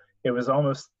 So it was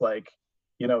almost like,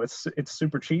 it's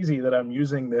super cheesy that I'm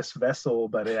using this vessel,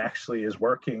 but it actually is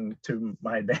working to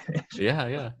my advantage.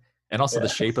 Yeah. And also the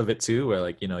shape of it too, where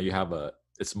like, you have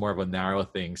it's more of a narrow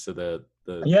thing. So the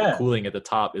cooling at the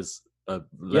top is a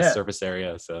less surface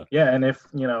area. So and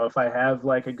if I have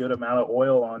like a good amount of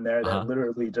oil on there, that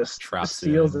literally just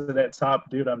seals it at top,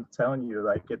 dude, I'm telling you,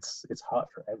 like it's hot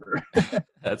forever.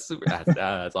 That's super.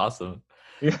 That's awesome.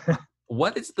 Yeah.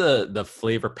 What is the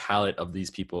flavor palette of these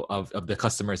people, of the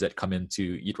customers that come in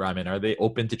to eat ramen? Are they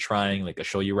open to trying like a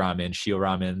shoyu ramen, shio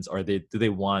ramens, or do they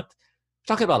want,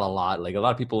 talking about a lot, like a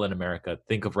lot of people in America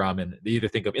think of ramen, they either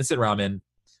think of instant ramen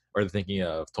or they're thinking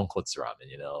of tonkotsu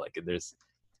ramen, like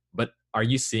but are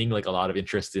you seeing like a lot of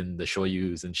interest in the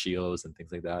shoyus and shios and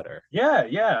things like that? Or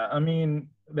yeah, I mean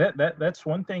that's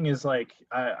one thing, is like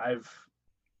I've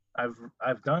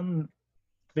done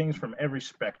things from every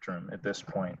spectrum at this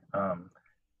point,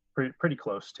 pretty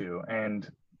close to,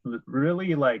 and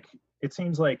really, like, it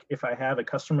seems like if I have a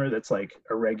customer that's like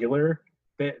a regular,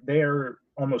 they're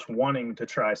almost wanting to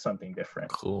try something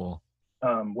different. Cool.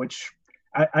 Which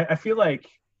I feel like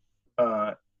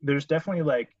there's definitely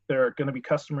like, there are going to be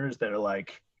customers that are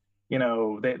like, they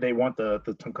want the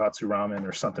tonkatsu ramen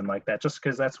or something like that, just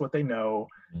because that's what they know,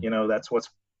 that's what's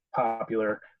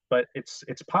popular. But it's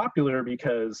popular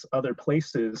because other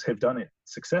places have done it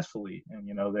successfully, and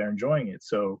they're enjoying it.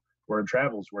 So word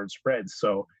travels, word spreads.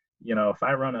 So if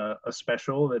I run a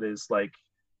special that is like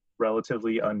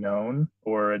relatively unknown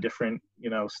or a different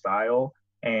style,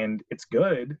 and it's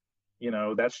good,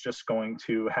 that's just going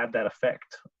to have that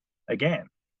effect again.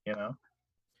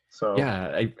 So yeah,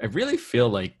 I really feel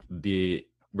like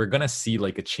we're gonna see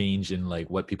like a change in like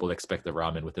what people expect of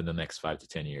ramen within the next 5 to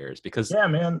 10 years, because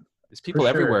there's people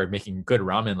everywhere making good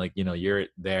ramen. Like, you're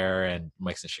there, and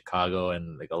Mike's in Chicago,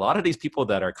 and like a lot of these people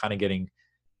that are kind of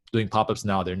doing pop-ups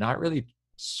now, they're not really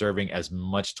serving as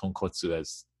much tonkotsu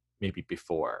as maybe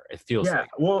before. It feels like.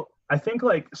 Well, I think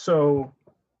like, so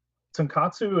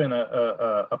tonkatsu in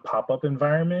a pop-up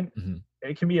environment,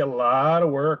 it can be a lot of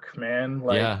work, man.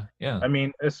 Like, yeah. I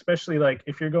mean, especially like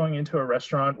if you're going into a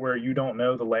restaurant where you don't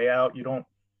know the layout, you don't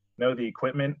know the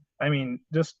equipment. I mean,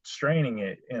 just straining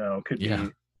it, could be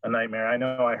a nightmare. I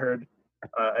know I heard,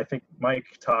 I think Mike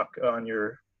talk on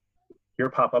your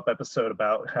pop-up episode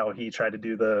about how he tried to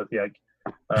do the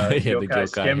Gyokai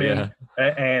skimming,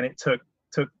 and it took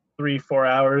 3-4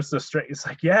 hours to straight. It's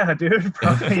like, yeah, dude,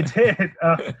 probably did.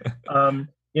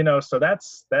 So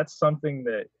that's something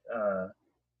that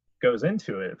goes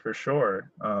into it for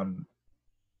sure. I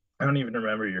don't even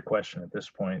remember your question at this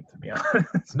point, to be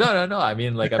honest. No. I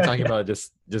mean, like, I'm talking about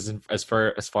just as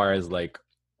far as like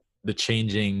the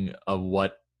changing of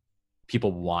what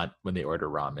people want when they order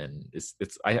ramen.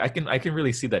 I can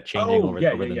really see that changing over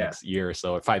the next year or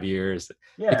so, or 5 years.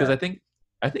 Yeah. Because I think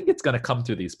it's going to come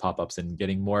through these pop-ups and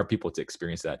getting more people to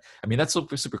experience that. I mean, that's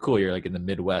super, super cool. You're like in the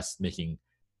Midwest making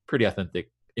pretty authentic,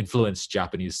 influenced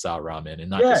Japanese style ramen, and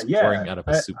not just pouring out of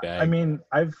a soup bag. I mean,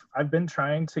 I've been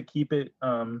trying to keep it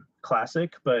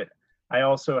classic, but I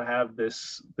also have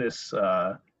this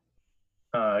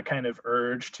kind of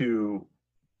urge to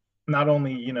not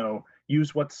only,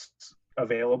 use what's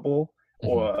available,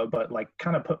 or but like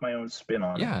kind of put my own spin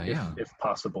on it if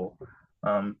possible.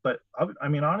 But I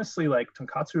mean, honestly, like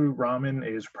tonkatsu ramen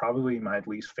is probably my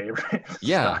least favorite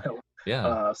style.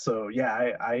 So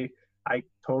yeah, I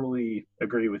totally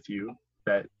agree with you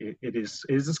that it is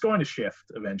going to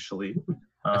shift eventually.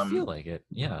 I feel like it.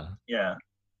 Yeah.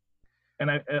 And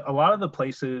a lot of the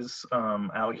places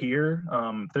out here,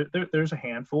 there's a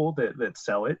handful that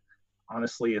sell it.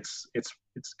 Honestly, it's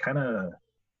kind of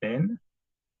thin.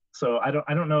 So I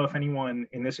don't know if anyone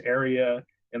in this area,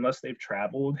 unless they've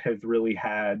traveled, have really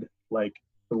had like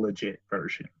the legit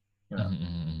version,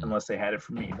 unless they had it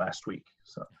from me last week.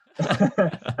 So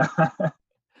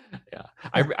yeah,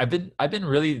 I've been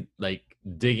really like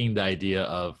digging the idea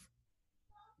of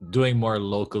doing more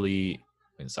locally.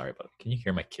 I'm sorry, but can you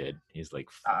hear my kid? He's like,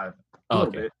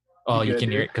 okay. Bit. Oh, you can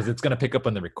hear it because it's gonna pick up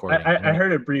on the recording. I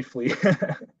heard it briefly.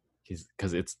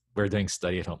 We're doing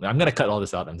study at home. I'm gonna cut all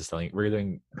this out. I'm just telling you, we're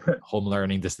doing home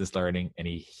learning, distance learning, and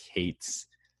he hates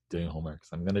doing homework.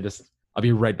 So I'll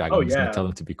be right back. I'm just gonna tell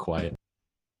him to be quiet.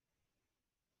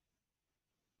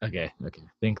 Okay. I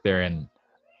think they're in.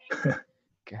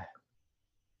 Okay,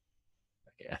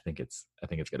 I think it's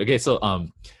good. Okay, so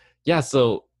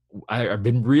so I've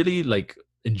been really like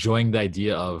enjoying the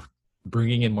idea of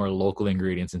bringing in more local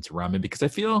ingredients into ramen, because I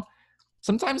feel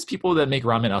sometimes people that make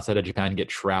ramen outside of Japan get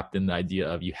trapped in the idea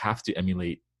of you have to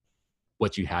emulate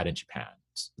what you had in Japan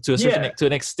to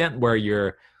an extent where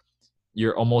you're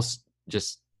almost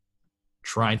just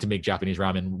trying to make Japanese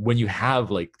ramen when you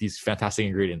have like these fantastic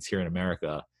ingredients here in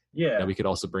America that we could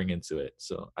also bring into it.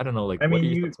 So I don't know, like, what are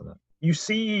your thoughts on that? You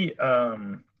see,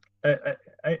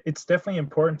 it's definitely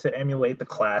important to emulate the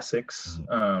classics,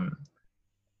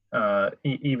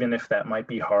 even if that might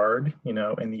be hard,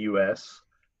 in the US.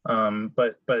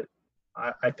 But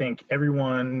I think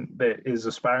everyone that is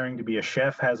aspiring to be a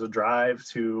chef has a drive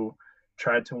to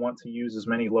try to want to use as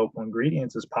many local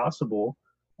ingredients as possible.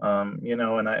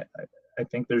 And I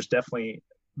think there's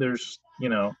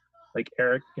like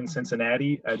Eric in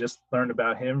Cincinnati. I just learned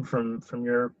about him from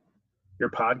your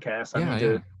podcast.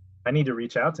 I need to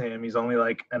reach out to him. He's only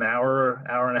like an hour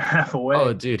and a half away.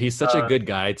 Oh, dude, he's such a good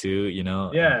guy too,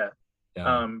 Yeah.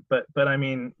 But I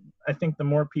mean, I think the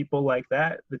more people like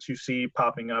that you see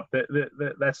popping up,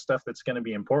 that's stuff that's going to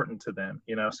be important to them,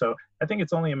 So I think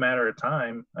it's only a matter of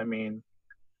time. I mean,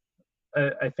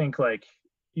 I think like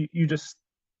you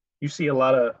see a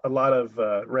lot of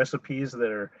recipes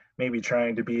that are maybe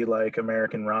trying to be like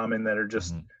American ramen that are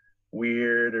just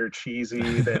weird or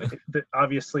cheesy. that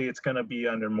obviously it's going to be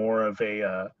under more of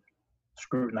a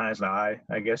scrutinized eye,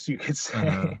 I guess you could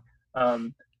say.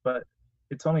 But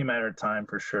it's only a matter of time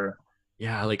for sure.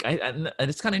 Yeah, like and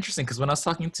it's kind of interesting because when I was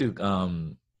talking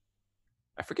to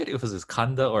I forget if it was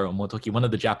Kanda or Omotoki, one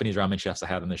of the Japanese ramen chefs I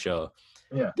had on the show.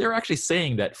 Yeah, they were actually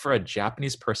saying that for a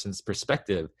Japanese person's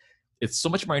perspective, it's so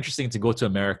much more interesting to go to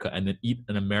America and then eat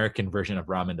an American version of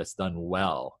ramen that's done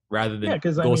well, rather than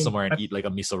go somewhere and eat like a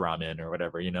miso ramen or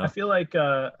whatever. I feel like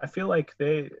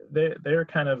they're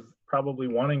kind of probably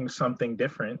wanting something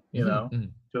different, to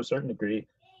a certain degree.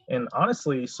 And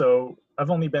honestly, so I've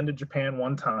only been to Japan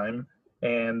one time,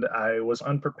 and I was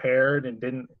unprepared and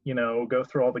didn't, go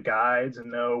through all the guides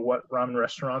and know what ramen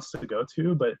restaurants to go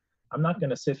to. But I'm not going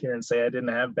to sit here and say I didn't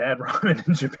have bad ramen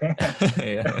in Japan.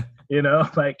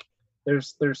 Like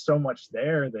there's so much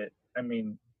there that, I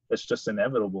mean, it's just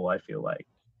inevitable, I feel like.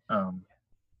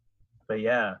 But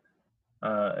yeah,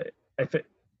 I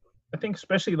think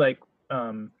especially like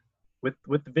with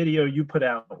the video you put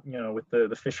out, with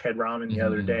the fish head ramen the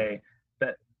other day,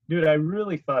 that, dude, I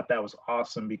really thought that was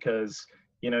awesome because,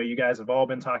 you guys have all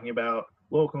been talking about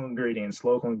local ingredients,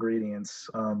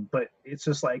 but it's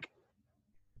just like,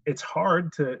 it's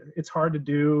hard to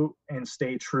do and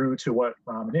stay true to what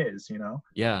ramen is,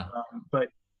 Yeah. But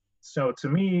so to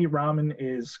me, ramen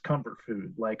is comfort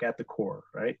food, like at the core,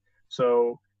 right?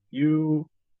 So you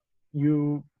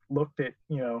looked at,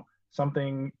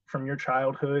 something from your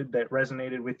childhood that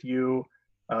resonated with you.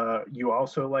 You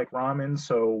also like ramen,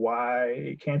 so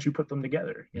why can't you put them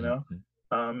together,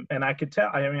 And I could tell,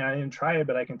 I mean, I didn't try it,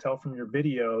 but I can tell from your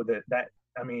video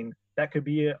that could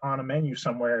be on a menu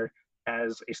somewhere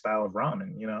as a style of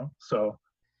ramen, So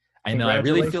I know, I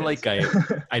really feel like I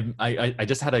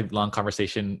just had a long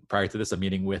conversation prior to this, a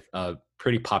meeting with a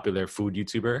pretty popular food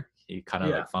YouTuber. He kind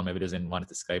of like found my videos and wanted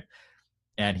to Skype.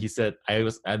 And he said,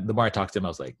 the more I talked to him, I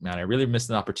was like, man, I really missed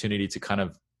an opportunity to kind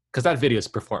of, because that video is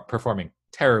performing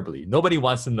terribly. Nobody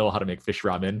wants to know how to make fish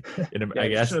ramen, I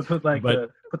guess. Should have put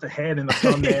the head in the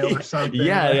thumbnail or something.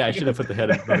 Yeah, I should have put the head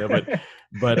in the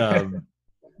thumbnail.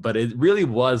 but it really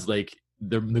was like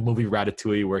the movie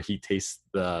Ratatouille, where he tastes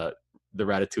the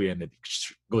ratatouille and it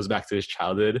goes back to his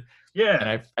childhood. Yeah.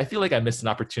 And I feel like I missed an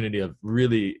opportunity of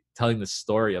really telling the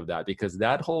story of that, because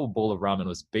that whole bowl of ramen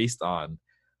was based on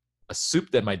a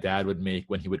soup that my dad would make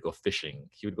when he would go fishing.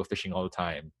 He would go fishing all the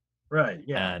time. Right.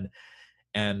 Yeah.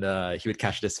 And he would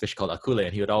catch this fish called akule,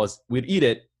 and we'd eat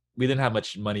it. We didn't have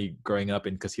much money growing up,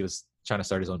 and because he was trying to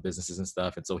start his own businesses and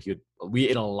stuff. And so we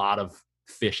ate a lot of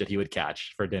fish that he would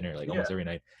catch for dinner, like almost every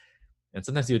night. And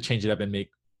sometimes he would change it up and make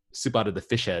soup out of the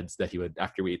fish heads that he would,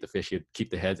 after we ate the fish, he would keep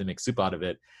the heads and make soup out of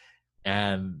it.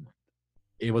 And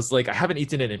it was like, I haven't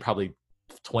eaten it in probably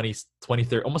 20,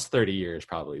 30, almost 30 years,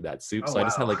 probably, that soup. So wow. I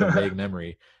just had like a vague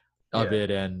memory of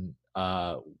it. And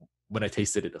when I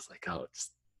tasted it, I was like, oh,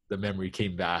 just the memory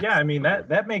came back. Yeah, I mean,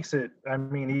 that makes it, I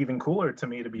mean, even cooler to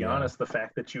me, to be honest, the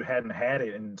fact that you hadn't had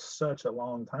it in such a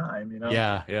long time, you know?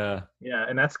 Yeah. Yeah,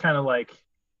 and that's kind of like,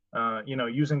 you know,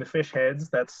 using the fish heads,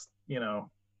 that's, you know,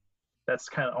 that's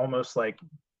kind of almost like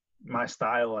my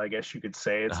style, I guess you could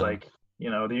say. It's like, you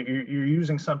know, you're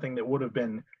using something that would have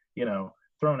been, you know,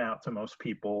 thrown out to most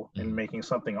people and making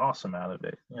something awesome out of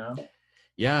it, you know?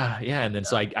 Yeah. And then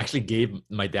so I actually gave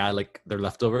my dad like their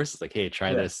leftovers. Like, hey,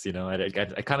 try this, you know. And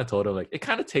I kind of told him like, it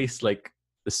kind of tastes like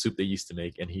the soup they used to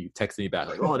make. And he texted me back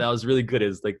like, oh, that was really good.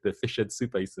 It's like the fish head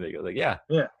soup I used to make. I was like, yeah,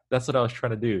 that's what I was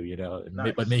trying to do, you know,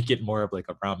 but make it more of like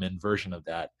a ramen version of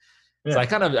that. So I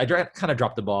kind of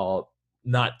dropped the ball,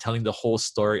 not telling the whole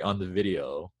story on the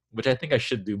video, which I think I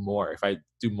should do more if I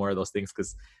do more of those things,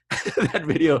 because that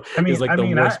video is like the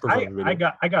worst performing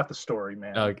video. I got the story,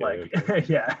 man. Okay.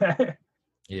 Yeah.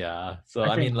 Yeah. So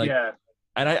I mean, like,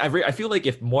 and I feel like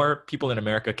if more people in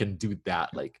America can do that,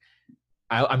 like,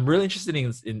 I'm really interested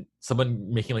in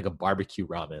someone making like a barbecue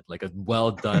ramen, like a well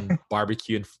done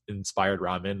barbecue inspired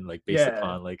ramen, like based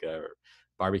upon like a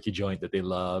barbecue joint that they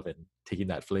love, and taking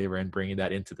that flavor and bringing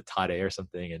that into the tare or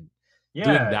something, and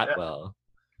doing that well.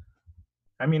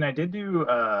 I mean, I did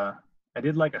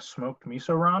like a smoked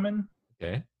miso ramen,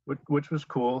 which was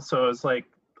cool. So it's like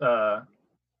the,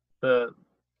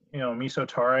 you know, miso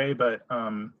tare, but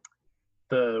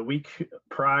the week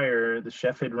prior, the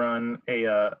chef had run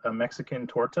a Mexican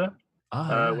torta,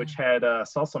 which had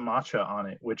salsa macha on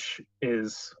it, which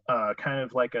is kind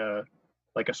of like a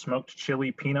smoked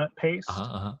chili peanut paste.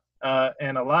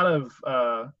 And a lot of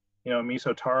you know,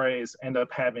 miso tares end up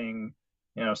having,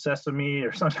 you know, sesame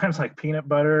or sometimes like peanut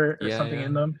butter or something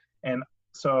in them. And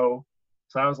so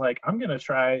I was like, I'm gonna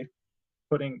try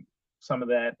putting some of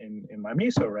that in my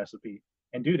miso recipe.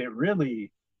 And dude,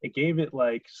 it gave it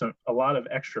like a lot of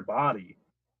extra body,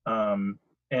 and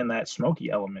that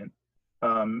smoky element.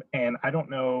 And I don't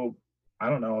know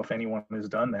if anyone has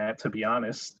done that, to be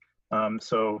honest.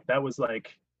 So that was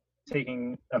like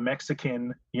taking a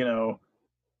Mexican, you know,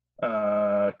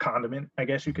 condiment, I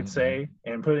guess you could say,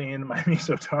 and putting in my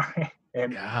miso tare.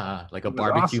 And like a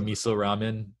barbecue miso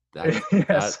ramen.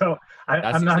 So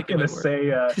I'm not gonna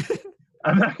say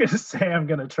I'm not gonna say I'm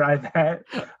gonna try that.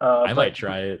 I might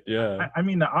try it. Yeah. I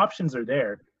mean, the options are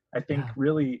there. I think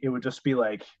really it would just be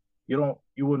like, you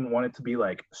wouldn't want it to be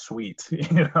like sweet,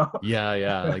 you know?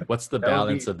 Yeah. Like, what's the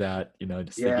balance of that? You know,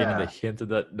 just getting the hint of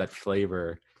that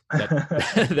flavor.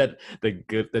 that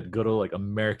good old like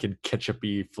American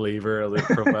ketchup-y flavor like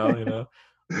profile, you know.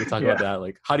 We talk about that,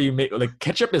 like, how do you make, like,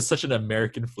 ketchup is such an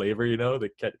American flavor, you know,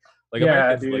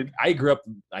 Americans, dude. Like, I grew up,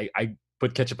 I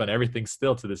put ketchup on everything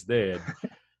still to this day, and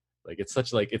like it's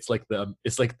like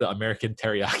the American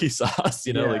teriyaki sauce,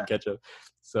 you know, like ketchup.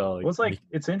 So well,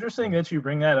 it's interesting that you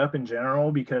bring that up in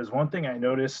general, because one thing I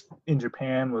noticed in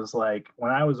Japan was like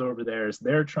when I was over there is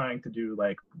they're trying to do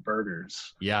like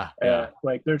burgers.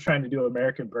 Like they're trying to do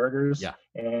American burgers.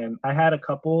 And I had a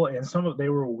couple, and they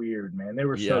were weird, man. They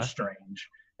were so strange.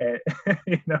 And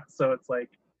you know, so it's like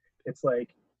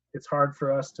it's hard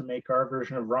for us to make our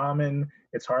version of ramen.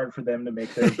 It's hard for them to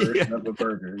make their version of a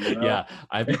burger. You know? Yeah,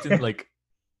 I've eaten like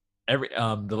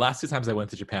the last 2 times I went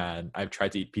to Japan, I've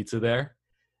tried to eat pizza there.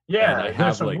 Yeah, I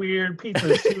have some like weird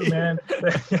pizzas too, man.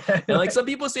 And like some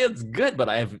people say it's good, but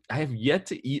I have yet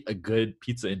to eat a good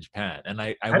pizza in Japan. And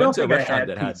I went to a restaurant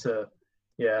that had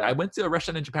I went to a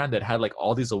restaurant in Japan that had like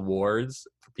all these awards,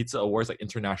 pizza awards, like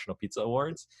international pizza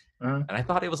awards. And I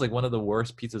thought it was like one of the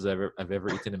worst pizzas I've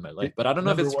ever eaten in my life. But I don't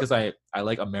know if it's because I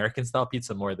like American style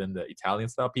pizza more than the Italian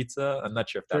style pizza. I'm not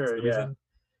sure if that's the reason. Do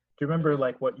you remember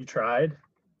like what you tried?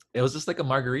 It was just like a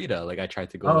margarita. Like I tried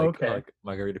to go like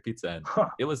margarita pizza, and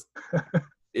it was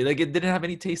it didn't have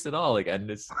any taste at all. Like, and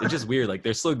it's just weird. Like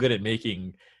they're so good at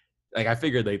making. Like I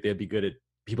figured like they'd be good at,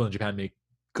 people in Japan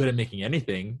good at making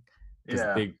anything.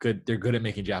 They're good at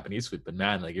making Japanese food. But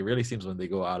man, like it really seems when they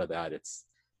go out of that, it's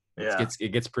Yeah. it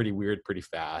gets pretty weird pretty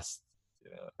fast.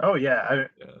 Yeah. Oh yeah.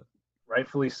 Yeah.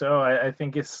 Rightfully so. I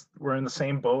think we're in the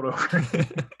same boat over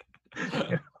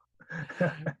here.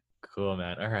 Cool,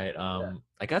 man. All right. Yeah.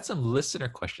 I got some listener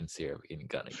questions here. We can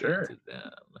kind of get Sure. into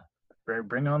them.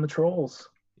 Bring on the trolls.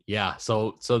 Yeah.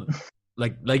 So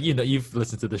like you've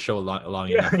listened to the show long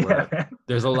Yeah, enough where yeah.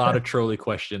 there's a lot of trolley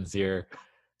questions here.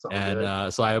 It's all And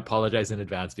good. so I apologize in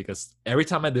advance because every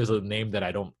time there's a name that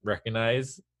I don't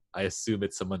recognize, I assume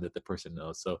it's someone that the person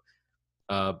knows.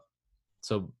 Uh,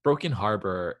 so Broken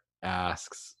Harbor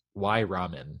asks, why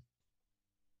ramen?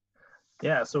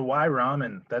 Yeah, so why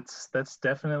ramen? That's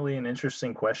definitely an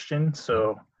interesting question.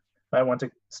 So I went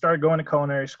to start going to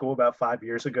culinary school about 5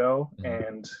 years ago, Mhm.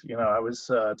 and I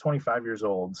was 25 years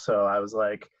old. So I was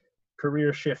like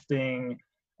career shifting,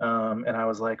 and I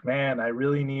was like, man, I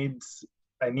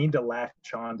need to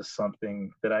latch on to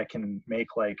something that I can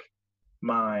make like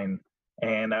mine.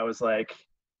 And I was like,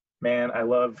 man, I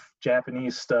love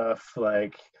Japanese stuff.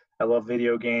 Like I love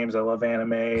video games. I love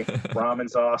anime.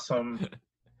 Ramen's awesome,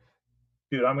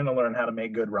 dude. I'm gonna learn how to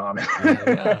make good ramen.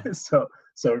 Yeah, yeah.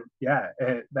 So yeah,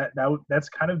 that's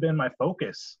kind of been my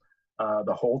focus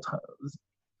the whole time,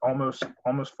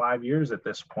 almost 5 years at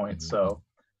this point. Mhm. So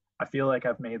I feel like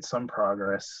I've made some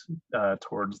progress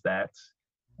towards that,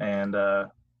 and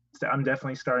I'm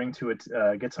definitely starting to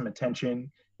get some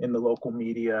attention in the local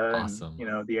media and Awesome.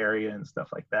 the area and stuff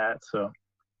like that. So,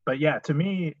 but yeah, to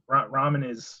me, ramen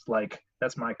is like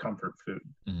that's my comfort food.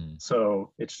 Mhm.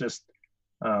 So it's just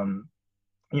um,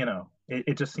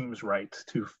 it just seems right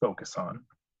to focus on.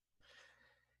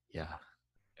 Yeah,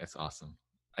 it's awesome.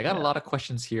 I got a Yeah. lot of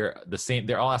questions here.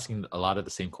 They're all asking a lot of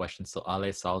the same questions. So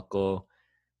Ale Salco,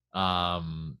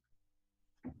 um,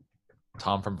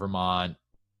 Tom from Vermont,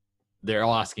 they're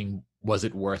all asking, was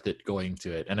it worth it going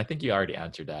to it? And I think you already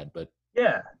answered that, but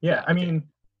Yeah. yeah, Yeah. I okay. mean,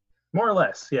 more or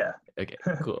less. Yeah. Okay,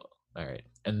 cool. All right.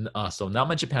 And so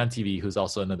Nama Japan TV, who's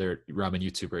also another ramen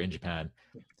YouTuber in Japan,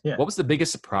 Yeah. what was the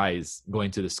biggest surprise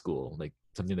going to the school? Like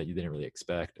something that you didn't really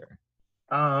expect or?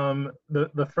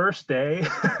 The first day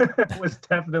was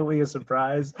definitely a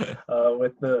surprise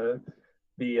with the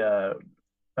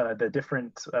the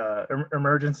different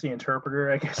emergency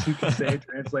interpreter, I guess you could say,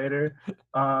 translator.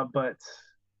 But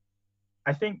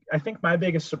I think my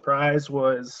biggest surprise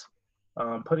was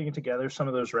putting together some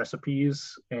of those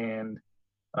recipes and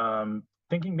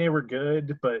thinking they were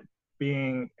good, but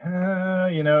being,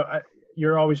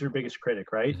 you're always your biggest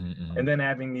critic, right? Mhm, And mhm. then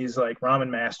having these like ramen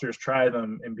masters try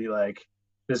them and be like,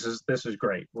 this is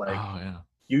great. Like Oh yeah.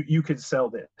 you could sell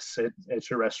this at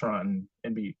your restaurant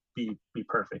and be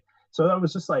perfect. So that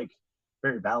was just like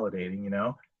very validating. And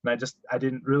I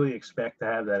didn't really expect to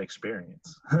have that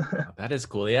experience. Oh, that is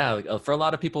cool. Yeah, like, for a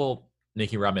lot of people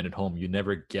making ramen at home, you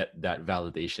never get that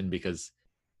validation because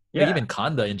like Yeah, even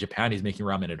Kanda in Japan, he's making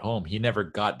ramen at home. He never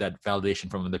got that validation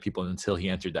from other people until he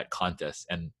entered that contest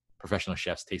and professional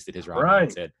chefs tasted his ramen and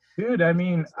right, said, dude. I "This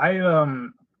mean, is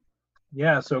it."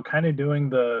 yeah, so kind of doing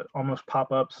the almost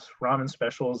pop-ups ramen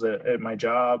specials at my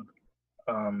job.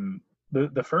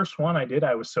 The first one I did,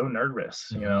 I was so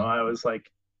nervous. Mhm. I was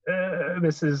like,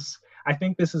 I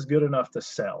think this is good enough to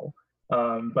sell.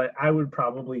 But I would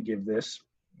probably give this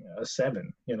a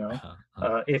 7,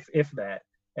 Uh-huh. if that.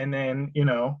 And then,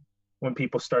 when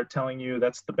people start telling you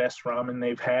that's the best ramen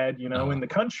they've had, in Uh-huh. the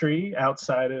country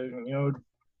outside of,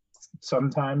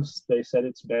 sometimes they said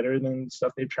it's better than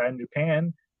stuff they've tried in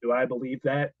Japan. Do I believe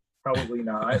that? Probably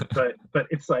not. But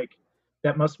it's like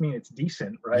that must mean it's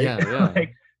decent, right? Yeah, yeah.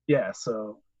 Like, yeah.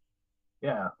 So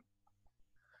yeah,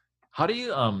 How do you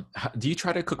do you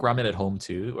try to cook ramen at home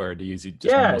too, or do you just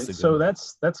yeah. mostly So do?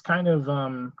 that's kind of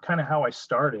how I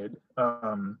started.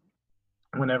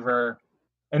 Whenever,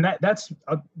 and that's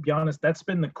I'll be honest, that's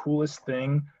been the coolest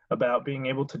thing about being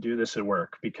able to do this at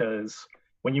work, because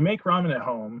when you make ramen at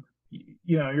home,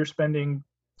 you're spending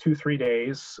 2-3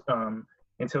 days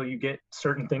until you get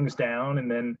certain things down,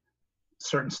 and then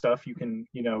certain stuff you can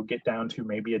get down to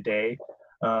maybe a day.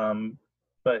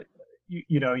 But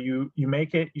you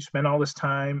make it, you spend all this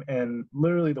time, and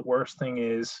literally the worst thing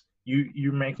is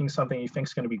you're making something you think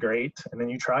is going to be great, and then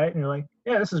you try it and you're like,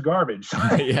 yeah, this is garbage.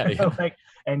 Yeah, yeah. Like,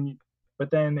 and but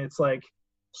then it's like,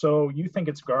 so you think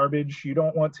it's garbage, you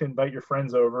don't want to invite your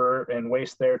friends over and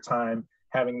waste their time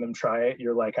having them try it.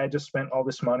 You're like, I just spent all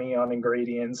this money on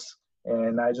ingredients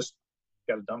and I just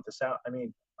got to dump this out. I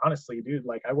mean, honestly, dude,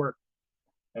 like I work,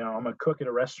 I'm a cook at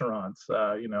a restaurant.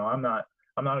 I'm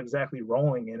not exactly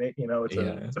rolling in it. It's a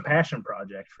Yeah. it's a passion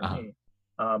project for Uh-huh. me.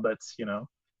 But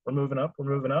we're moving up. We're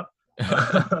moving up.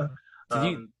 Did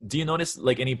you um, do you notice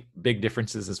like any big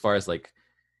differences as far as like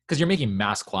because you're making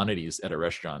mass quantities at a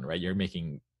restaurant, right? You're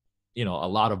making a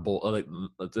lot of bowl, like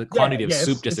the quantity of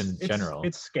soup just in general.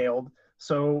 It's scaled.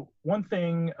 So one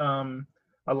thing,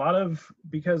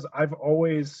 because I've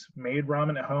always made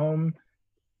ramen at home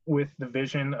with the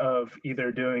vision of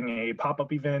either doing a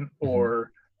pop-up event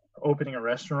or opening a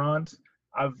restaurant.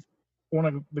 One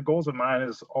of the goals of mine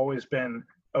has always been,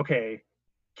 okay,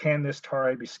 can this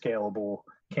tare be scalable?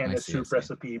 Can this soup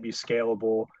recipe be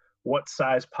scalable? What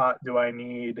size pot do I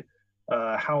need?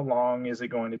 How long is it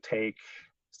going to take?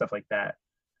 Stuff like that.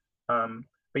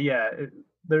 But yeah,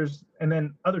 and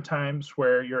then other times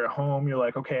where you're at home, you're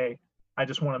like, okay, I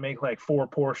just want to make like 4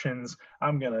 portions.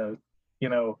 I'm going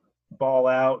to, ball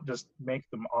out, just make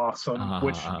them awesome,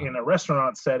 which in a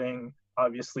restaurant setting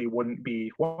obviously wouldn't be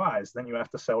wise. Then you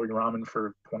have to sell your ramen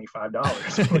for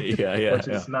 $25, which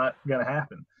is not going to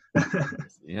happen.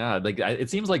 Yeah, like it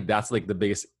seems like that's like the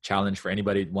biggest challenge for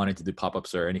anybody wanting to do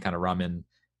pop-ups or any kind of ramen.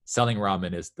 Selling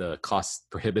ramen is the cost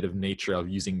prohibitive nature of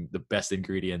using the best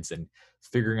ingredients and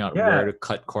figuring out where to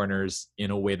cut corners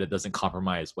in a way that doesn't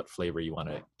compromise what flavor you want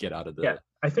to get out of the. Yeah,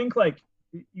 I think like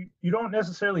you don't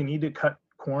necessarily need to cut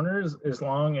corners as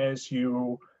long as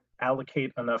you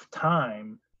allocate enough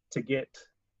time to get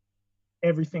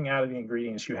everything out of the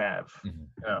ingredients you have.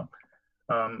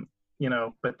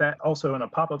 But that also in a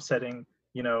pop-up setting,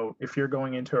 if you're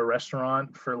going into a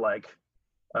restaurant for like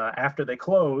after they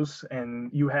close and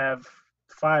you have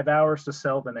 5 hours to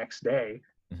sell the next day,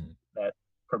 that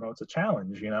promotes a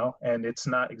challenge, and it's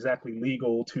not exactly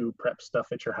legal to prep stuff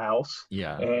at your house.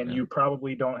 You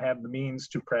probably don't have the means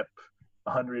to prep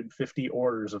 150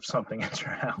 orders of something at your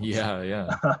house.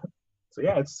 So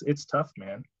yeah, it's tough,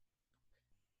 man.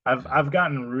 I've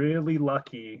gotten really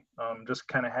lucky, just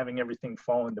kind of having everything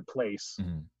fall into place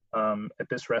at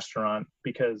this restaurant,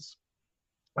 because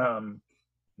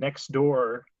next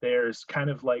door there's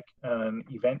kind of like an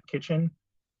event kitchen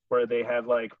where they have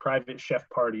like private chef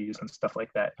parties and stuff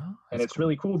like that. And it's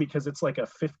really cool because it's like a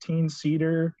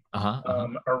 15-seater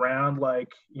around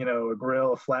like, a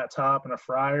grill, a flat top, and a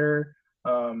fryer.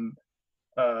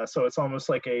 So it's almost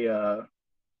like a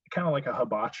kind of like a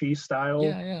hibachi style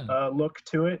look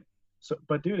to it. So,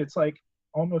 but dude, it's like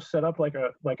almost set up like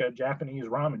a Japanese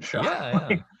ramen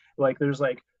shop. Like there's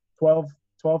like 12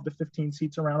 to 15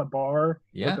 seats around a bar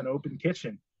with an open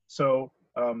kitchen. So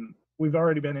we've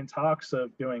already been in talks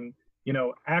of doing,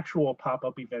 actual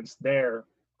pop-up events there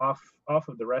off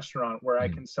of the restaurant where I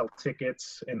can sell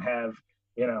tickets and have,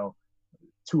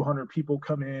 200 people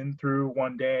come in through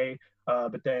one day.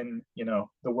 But then, the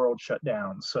world shut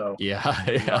down. So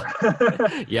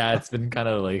it's been kind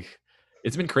of like,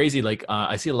 it's been crazy. Like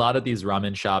I see a lot of these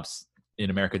ramen shops in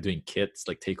America doing kits,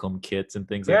 like take-home kits and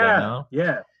things like that now.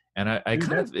 And I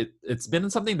kind of, it's been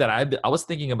something that I was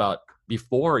thinking about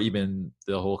before even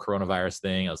the whole coronavirus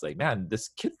thing. I was like, man, this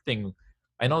kit thing,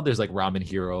 I know there's like Ramen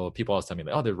Hero. People always tell me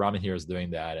like, oh, the Ramen Hero is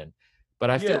doing that. But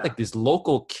I feel like these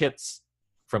local kits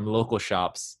from local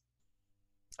shops,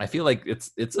 I feel like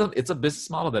it's a business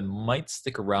model that might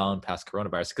stick around past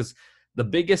coronavirus. Because the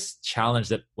biggest challenge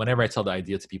that whenever I tell the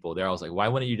idea to people, they're always like, why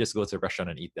wouldn't you just go to a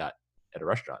restaurant and eat that at a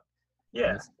restaurant?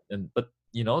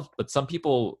 But some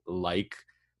people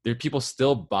people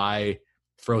still buy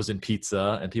frozen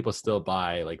pizza, and people still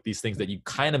buy like these things that you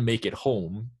kind of make at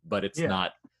home, but it's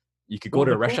not. You could go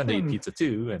to a restaurant to eat pizza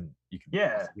too, and you can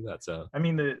do that. So I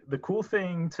mean, the cool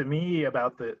thing to me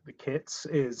about the kits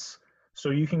is, so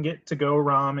you can get to-go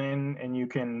ramen and you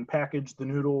can package the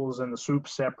noodles and the soup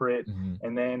separate.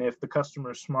 And then if the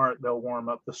customer's smart, they'll warm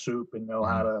up the soup and know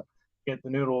how to get the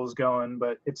noodles going.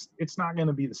 But it's not going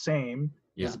to be the same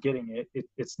as getting it.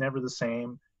 It's never the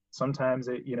same. Sometimes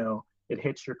it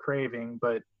hits your craving,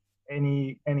 but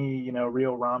any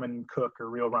real ramen cook or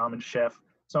real ramen chef,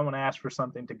 someone asks for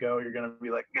something to go, you're going to be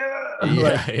like,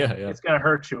 it's going to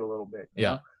hurt you a little bit. You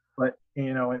know? But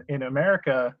in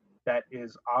America, that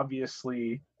is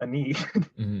obviously a need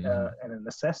and a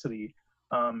necessity.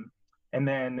 And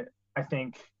then I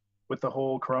think with the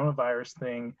whole coronavirus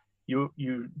thing,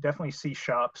 you definitely see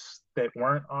shops that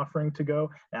weren't offering to go.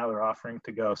 Now they're offering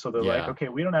to go. So they're like, okay,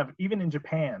 we don't have, even in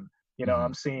Japan,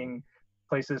 I'm seeing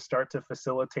places start to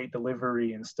facilitate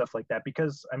delivery and stuff like that,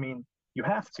 because I mean, you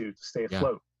have to stay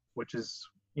afloat, which is,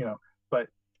 but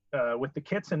with the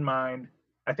kits in mind,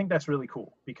 I think that's really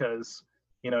cool, because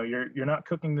you're not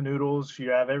cooking the noodles,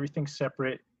 you have everything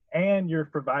separate, and you're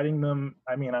providing them,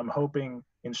 I mean, I'm hoping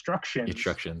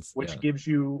instructions, which gives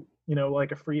you,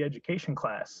 like a free education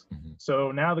class.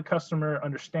 So now the customer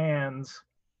understands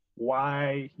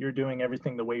why you're doing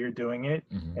everything the way you're doing it,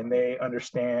 and they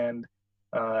understand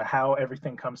how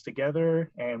everything comes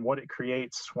together and what it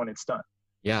creates when it's done.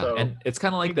 Yeah, So and it's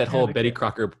kind of like big that fan whole of Betty kit.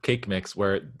 Crocker cake mix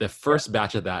where the Yeah. first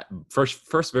batch of that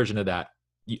first version of that,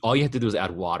 all you had to do was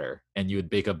add water and you would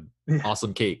bake a Yeah.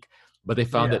 awesome cake. But they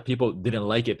found Yeah. that people didn't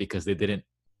like it because they didn't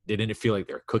feel like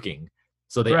they were cooking.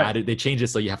 So Right. they changed it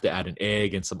so you have to add an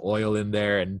egg and some oil in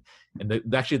there, and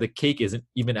actually the cake isn't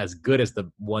even as good as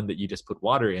the one that you just put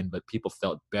water in, but people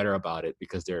felt better about it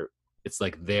because it's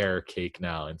like their cake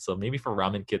now. And so maybe for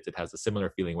ramen kits it has a similar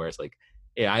feeling where it's like,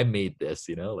 hey, I made this,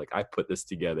 like I put this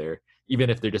together, even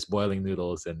if they're just boiling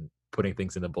noodles and putting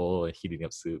things in a bowl and heating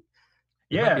up soup.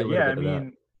 It might be Yeah. a little Yeah. bit of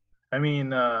that. I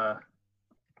mean,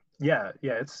 yeah,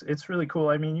 yeah, it's really cool.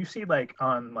 I mean, you see like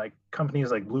on like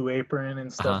companies like Blue Apron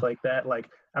and stuff Uh-huh. like that. Like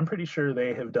I'm pretty sure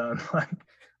they have done like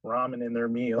ramen in their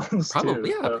meals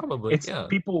Probably, too. yeah, So probably, it's yeah.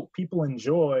 people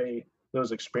enjoy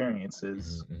those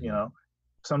experiences, Hmm, you hmm. know,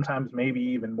 sometimes maybe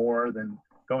even more than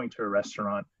going to a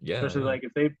restaurant. Yeah, Especially yeah. like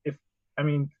if I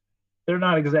mean they're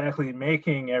not exactly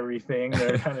making everything,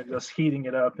 they're kind of just heating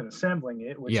it up and assembling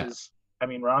it, which Yeah, is I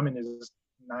mean ramen is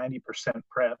 90%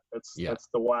 prep. yeah.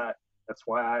 That's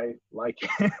why I like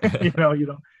it.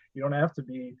 You don't have to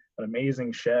be an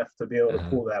amazing chef to be able to Uh-huh.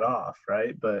 pull that off,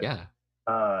 right? But Yeah,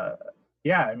 uh,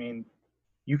 yeah, I mean,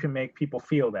 you can make people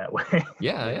feel that way.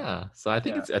 yeah, you know? yeah. So I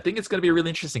think Yeah, it's going to be really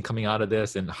interesting coming out of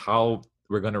this and how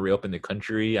we're going to reopen the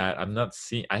country. I don't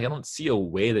see a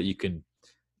way that you can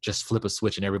just flip a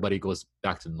switch and everybody goes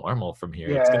back to normal from here.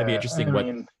 It's going to be yeah. I interesting what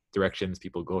mean, directions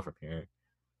people go from here.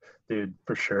 dude,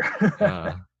 for sure.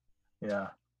 Yeah. Yeah,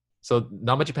 So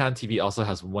Nama Japan TV also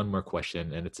has one more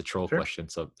question, and it's a troll sure. question.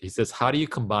 So he says, "How do you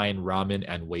combine ramen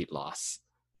and weight loss?"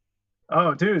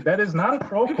 Oh, dude, that is not a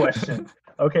troll question.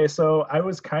 Okay, so I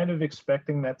was kind of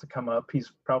expecting that to come up.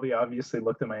 He's probably obviously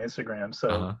looked at my Instagram. So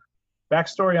Uh-huh.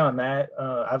 backstory on that,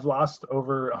 I've lost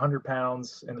over 100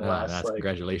 pounds in the Ah, last that's like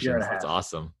year and a congratulations. That's half.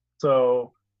 awesome.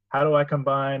 So how do I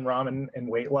combine ramen and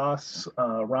weight loss?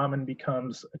 Ramen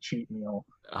becomes a cheat meal.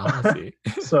 Ah, I see.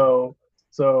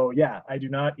 so yeah, I do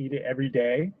not eat it every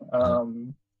day. Uh-huh.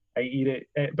 I eat it,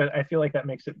 but I feel like that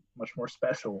makes it much more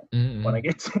special when I Mm-mm.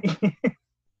 get to eat it.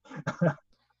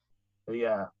 But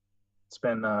yeah, it's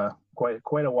been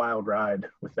quite a wild ride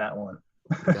with that one.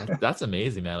 That's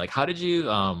amazing, man. Like, how did you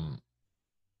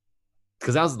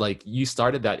because that was like you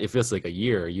started that. It feels like a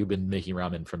year. You've been making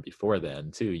ramen from before then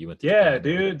too. You went to Japan Yeah, and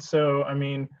everything. dude. So I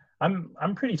mean,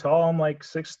 I'm pretty tall. I'm like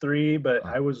 6'3", but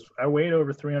Uh, I weighed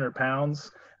over 300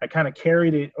 pounds. I kind of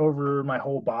carried it over my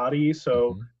whole body.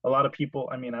 So mhm. a lot of people,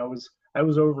 I mean, I was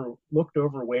looked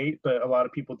overweight, but a lot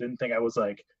of people didn't think I was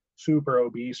like super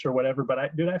obese or whatever. But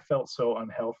I felt so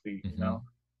unhealthy, you know.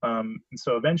 Mhm. And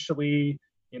so eventually,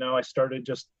 I started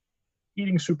just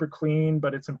eating super clean.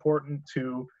 But it's important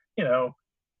to, you know,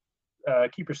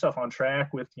 keep yourself on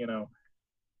track with,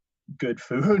 good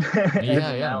food Yeah, every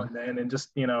now yeah. and then, and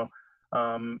just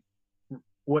um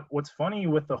what's funny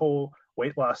with the whole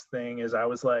weight loss thing is I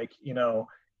was like,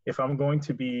 if I'm going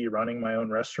to be running my own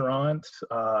restaurant,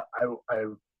 I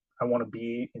want to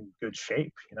be in good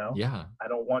shape. Yeah. I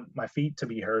don't want my feet to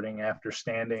be hurting after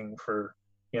standing for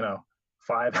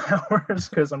 5 hours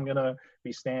because I'm gonna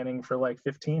be standing for like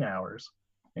 15 hours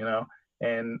you know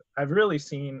and I've really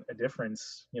seen a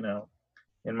difference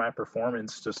in my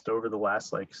performance just over the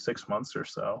last like 6 months or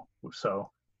so.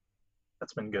 So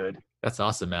that's been good. That's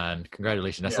awesome, man.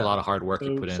 Congratulations. That's a Yeah. lot of hard work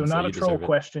you So put so in, so not a you troll deserve it.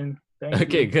 question. Thank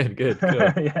Okay, you. good, good,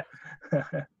 good. Yeah.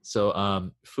 So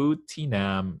Food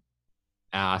Tnam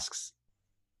asks,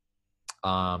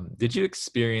 did you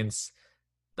experience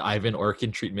the Ivan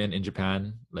Orkin treatment in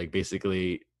Japan? Like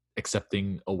basically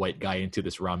accepting a white guy into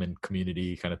this ramen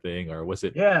community kind of thing, or was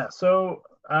it Yeah. So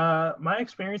my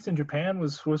experience in Japan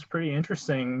was pretty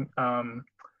interesting.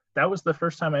 That was the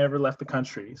first time I ever left the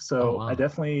country. oh So I wow.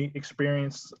 definitely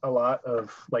experienced a lot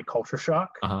of like culture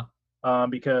shock Uh-huh.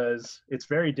 because it's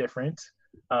very different.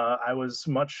 I was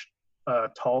much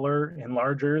taller and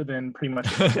larger than pretty much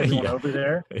everyone Yeah. over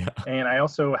there. Yeah. And I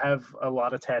also have a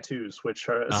lot of tattoos, which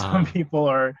some Uh, people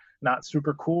are not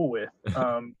super cool with.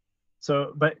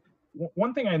 But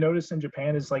one thing I noticed in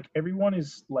Japan is like everyone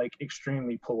is like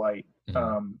extremely polite. mhm.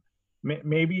 Um,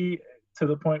 maybe to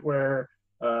the point where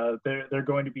they're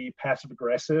going to be passive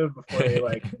aggressive before they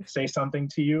like say something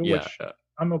to you, Yeah. which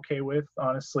I'm okay with.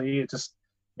 Honestly, it just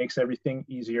makes everything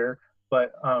easier.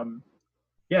 But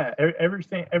yeah,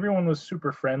 everyone was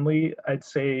super friendly. I'd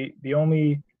say the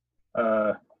only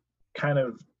uh, kind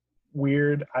of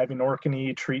weird Ivan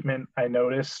Orkany treatment I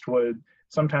noticed would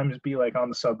sometimes be like on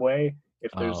the subway.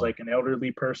 if there's like an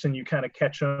elderly person, you kind of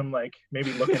catch them like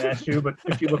maybe looking at you, but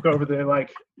if you look over there,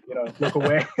 like, look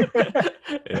away.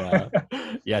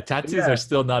 Yeah. Tattoos Yeah. are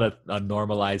still not a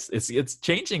normalized. It's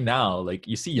changing now. Like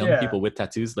you see young people with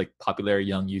tattoos, like popular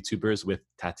young YouTubers with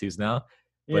tattoos now.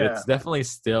 But it's definitely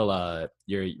still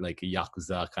you're like a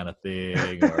Yakuza kind of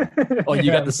thing. Or,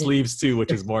 you got the sleeves too,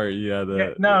 which is more dude.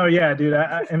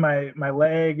 And my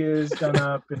leg is done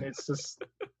up, and it's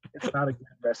not a good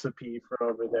recipe for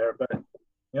over there. But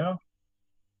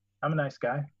I'm a nice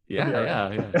guy. Yeah.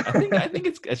 I think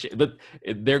it's, but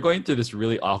they're going through this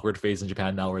really awkward phase in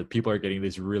Japan now where people are getting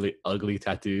these really ugly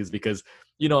tattoos because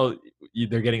they're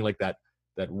getting like that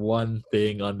one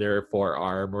thing on their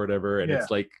forearm or whatever, and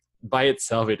it's like by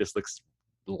itself it just looks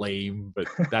lame, but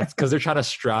that's because they're trying to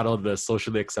straddle the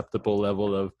socially acceptable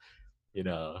level of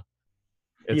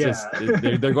just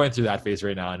they're going through that phase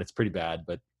right now, and it's pretty bad.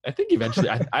 But I think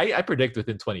eventually I predict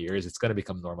within 20 years it's going to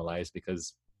become normalized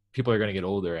because people are going to get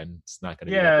older and it's not going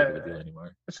to be that big of a deal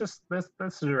anymore. It's just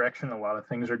that's the direction a lot of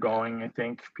things are going. I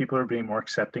think people are being more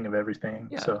accepting of everything.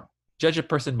 So judge a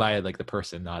person by like the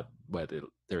person, not by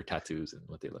their tattoos and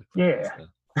what they look for. Yeah.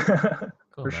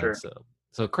 Cool, for sure.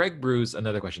 So Craig Bruce,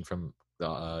 another question from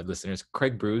listeners.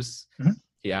 Craig Bruce,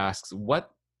 he asks,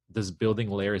 what does building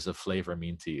layers of flavor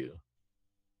mean to you?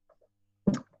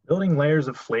 Building layers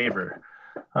of flavor.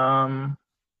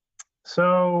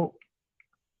 So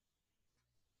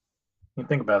you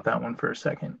think about that one for a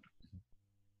second.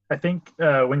 I think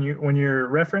when you're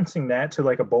referencing that to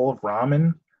like a bowl of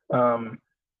ramen,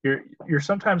 you're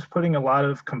sometimes putting a lot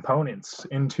of components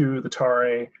into the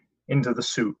tare, into the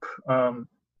soup.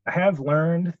 I have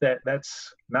learned that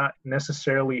that's not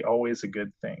necessarily always a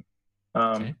good thing.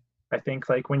 I think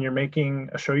like when you're making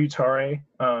a shoyu tare,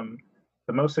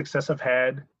 the most success I've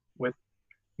had with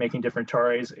making different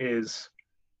tares is,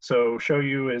 so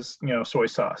shoyu is, soy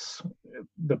sauce.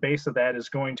 The base of that is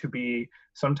going to be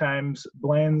sometimes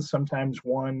blends, sometimes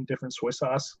one different soy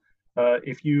sauce.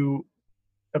 If you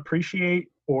appreciate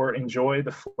or enjoy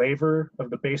the flavor of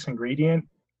the base ingredient,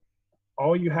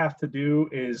 all you have to do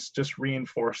is just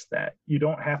reinforce that. You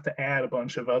don't have to add a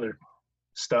bunch of other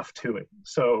stuff to it.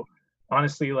 So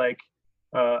honestly, like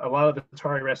a lot of the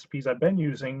tare recipes I've been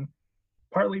using,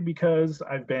 partly because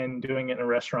I've been doing it in a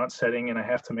restaurant setting and I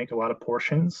have to make a lot of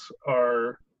portions,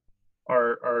 are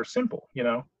simple,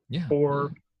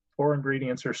 four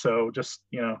ingredients or so, just,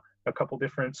 a couple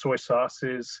different soy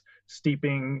sauces,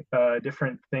 steeping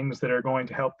different things that are going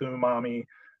to help the umami,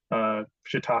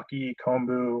 shiitake,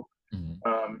 kombu,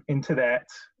 into that.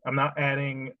 I'm not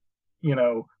adding,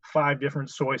 5 different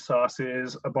soy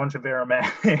sauces, a bunch of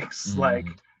aromatics, like,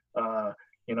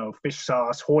 fish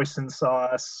sauce, hoisin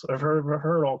sauce. I've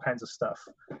heard all kinds of stuff.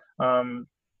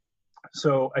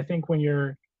 So I think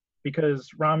because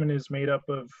ramen is made up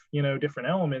of, different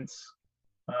elements,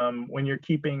 when you're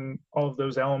keeping all of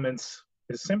those elements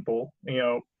is simple,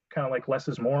 kind of like less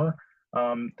is more,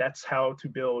 that's how to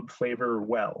build flavor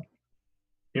well.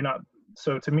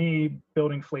 So to me,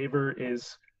 building flavor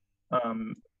is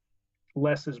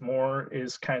less is more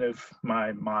is kind of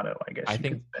my motto, I guess. I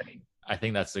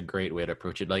think that's a great way to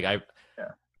approach it. Like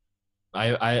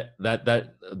the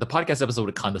podcast episode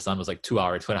with Kanda-san was like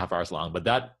 2.5 hours long, but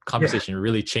that conversation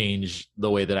really changed the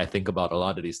way that I think about a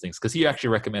lot of these things. Cause he actually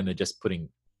recommended just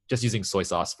using soy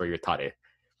sauce for your tare.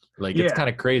 Like it's kind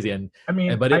of crazy. And I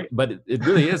mean, but it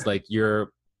really is like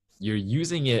you're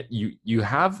using it, you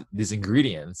have these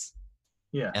ingredients.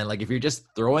 Yeah. And like if you're just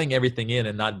throwing everything in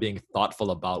and not being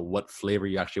thoughtful about what flavor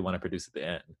you actually want to produce at the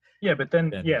end. Yeah, but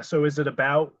then so is it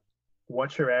about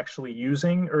what you're actually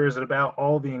using, or is it about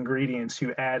all the ingredients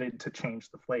you added to change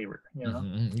the flavor?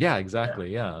 Yeah,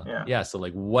 exactly. Yeah. So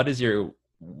like what is your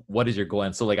goal?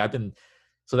 And so like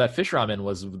so that fish ramen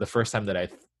was the first time that I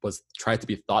tried to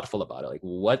be thoughtful about it. Like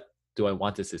what do I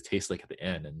want this to taste like at the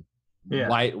end? And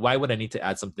why would I need to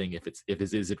add something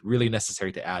is it really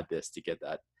necessary to add this to get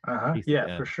that?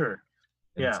 For sure.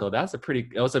 And so that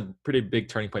was a pretty big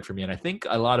turning point for me. And I think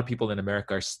a lot of people in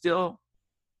America are still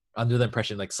under the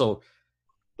impression, like, so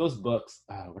those books,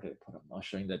 where did I put them? I was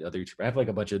showing that other YouTuber. I have like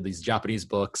a bunch of these Japanese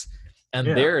books, and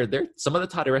they're some of the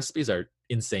tare recipes are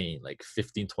insane, like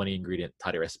 15, 20 ingredient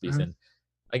tare recipes. And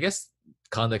I guess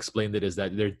Kanda explained it is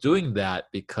that they're doing that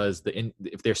because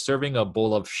if they're serving a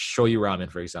bowl of shoyu ramen,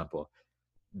 for example,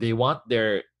 they want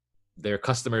their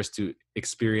customers to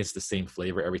experience the same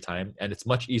flavor every time. And it's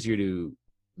much easier to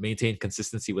maintain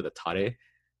consistency with a tare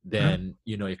than,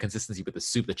 your consistency with the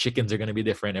soup. The chickens are going to be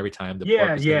different every time. The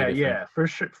pork is gonna be different.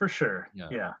 For sure.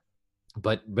 Yeah.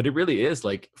 But it really is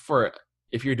like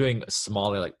if you're doing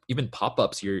smaller, like even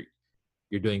pop-ups, you're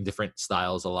doing different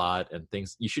styles a lot and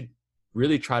things. You should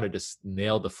really try to just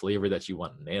nail the flavor that you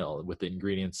want to nail with the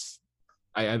ingredients.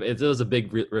 It was a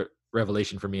big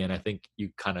revelation for me, and I think you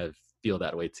kind of feel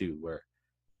that way too, where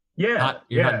you're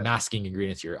not masking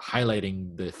ingredients, you're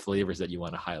highlighting the flavors that you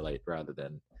want to highlight rather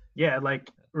than like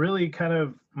really kind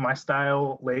of my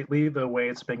style lately. The way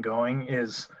it's been going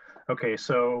is okay.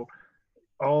 So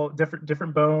all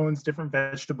different bones, different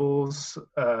vegetables.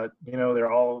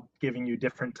 They're all giving you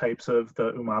different types of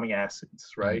the umami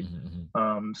acids, right?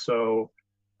 So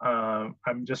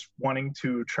I'm just wanting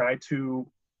to try to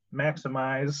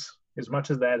maximize as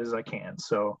much of that as I can.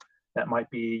 So that might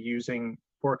be using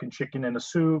pork and chicken in a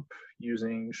soup,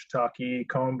 using shiitake,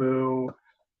 kombu,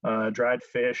 dried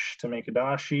fish to make a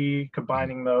dashi,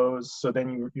 combining those. So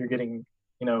then you're getting,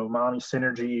 umami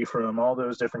synergy from all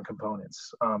those different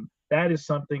components. That is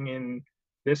something in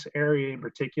this area in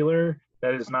particular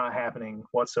that is not happening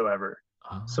whatsoever.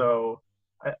 So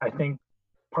I think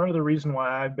part of the reason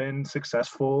why I've been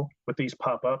successful with these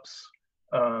pop-ups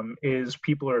is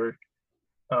people are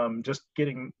just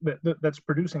getting that's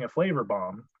producing a flavor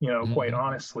bomb, quite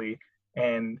honestly.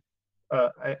 And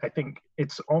I think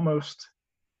it's almost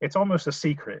a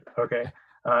secret, okay?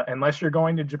 Unless you're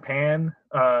going to Japan,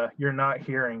 you're not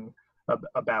hearing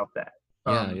about that.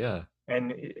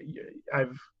 And I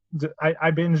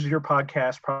binged your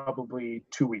podcast probably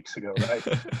 2 weeks ago, right?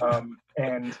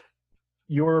 And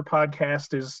your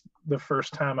podcast is the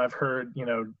first time I've heard,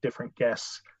 different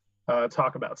guests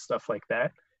talk about stuff like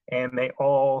that. And they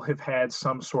all have had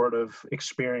some sort of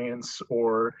experience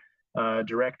or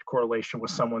direct correlation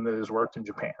with someone that has worked in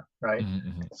Japan, right?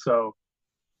 So,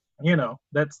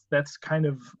 that's kind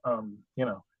of,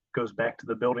 goes back to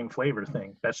the building flavor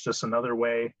thing. That's just another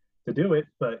way to do it,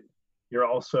 but you're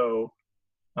also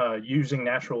using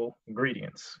natural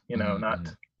ingredients, not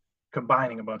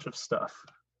combining a bunch of stuff.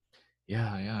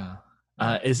 So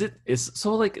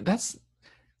like that's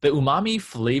the umami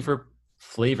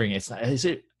flavoring.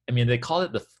 They call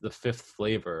it the fifth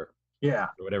flavor, or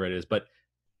whatever it is, but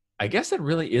I guess it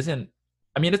really isn't.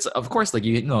 I mean, it's of course like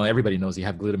everybody knows you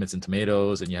have glutamates in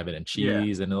tomatoes and you have it in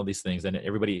cheese and all these things, and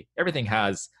everything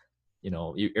has,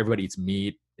 everybody eats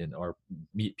meat or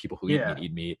meat. People who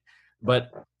eat meat,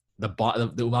 but the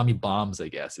umami bombs, I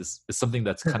guess, is something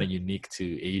that's kind of unique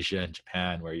to Asia and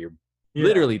Japan, where you're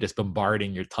literally just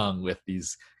bombarding your tongue with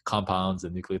these compounds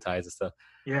and nucleotides and stuff.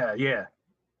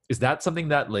 Is that something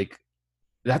that like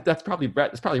that's probably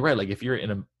right? Like if you're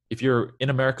in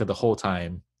America the whole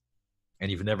time and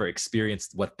you've never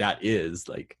experienced what that is,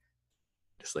 like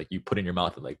just like you put in your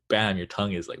mouth and like bam, your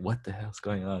tongue is like, what the hell's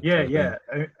going on?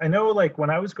 I know, like when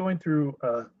I was going through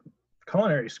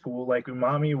culinary school, like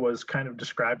umami was kind of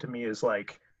described to me as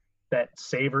like that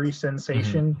savory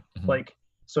sensation. Like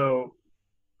so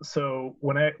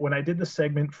when I did the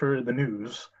segment for the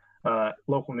news,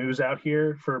 local news out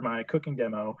here for my cooking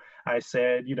demo, I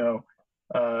said,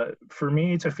 for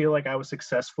me to feel like I was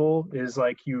successful is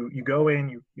like you go in,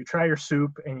 you try your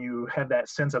soup and you have that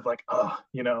sense of like,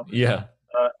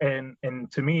 and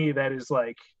to me that is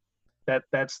like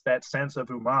that's that sense of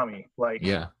umami, like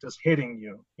just hitting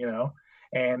you,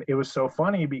 and it was so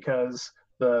funny because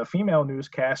the female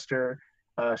newscaster,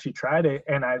 she tried it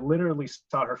and I literally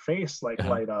saw her face like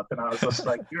light up and I was just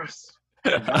like, yes,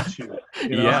 I got you.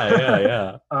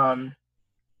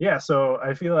 So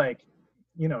I feel like,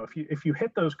 if you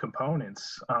hit those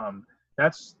components,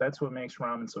 that's what makes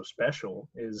ramen so special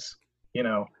is,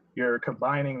 you're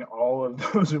combining all of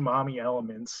those umami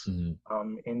elements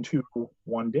into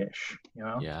one dish,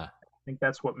 I think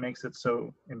that's what makes it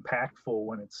so impactful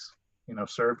when it's,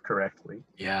 served correctly.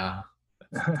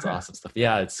 That's awesome stuff.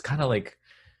 It's kind of like,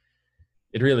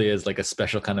 it really is like a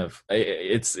special kind of,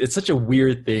 it's such a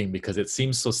weird thing because it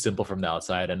seems so simple from the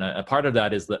outside, and a part of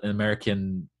that is that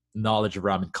American knowledge of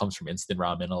ramen comes from instant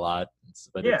ramen a lot.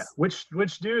 But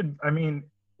which dude, I mean,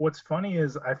 what's funny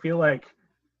is I feel like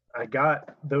I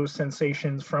got those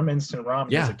sensations from instant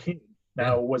ramen as a kid.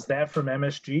 Now, was that from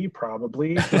MSG?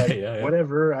 Probably. Like,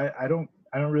 whatever. I don't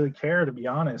really care, to be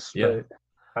honest. But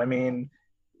I mean,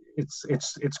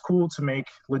 it's cool to make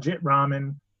legit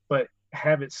ramen, but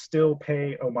have it still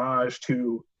pay homage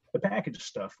to the packaged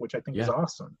stuff, which I think is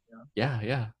awesome.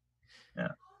 Yeah.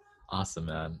 Awesome,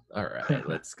 man. All right,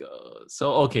 let's go.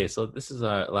 So this is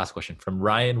our last question from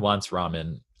Ryan Wants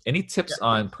Ramen. Any tips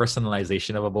on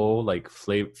personalization of a bowl, like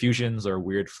fusions or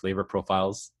weird flavor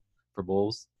profiles for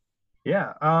bowls?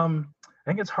 I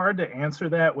think it's hard to answer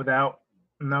that without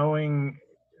knowing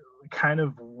kind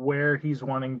of where he's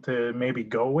wanting to maybe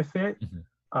go with it.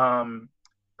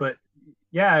 But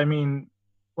I mean,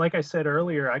 like I said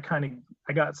earlier, I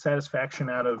got satisfaction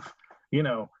out of,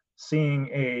 seeing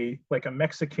a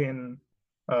Mexican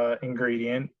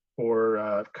ingredient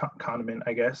or condiment,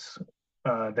 I guess,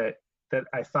 that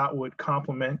I thought would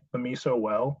complement the miso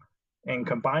well, and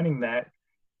combining that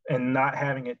and not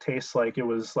having it taste like it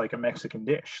was like a Mexican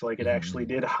dish, like it actually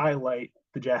did highlight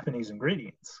the Japanese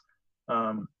ingredients.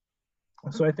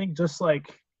 So I think just like,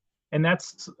 and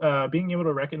that's being able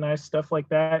to recognize stuff like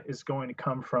that is going to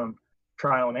come from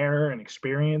trial and error and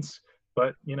experience.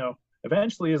 But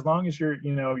eventually, as long as your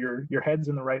head's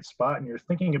in the right spot and you're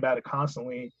thinking about it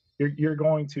constantly, you're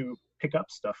going to pick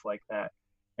up stuff like that,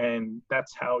 and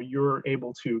that's how you're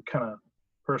able to kind of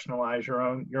personalize your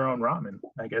own ramen,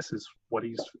 I guess, is what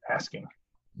he's asking.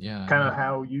 Yeah, kind of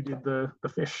how you did the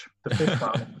fish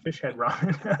ramen, the fish head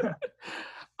ramen.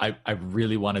 I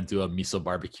really want to do a miso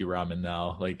barbecue ramen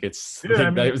now. Like it's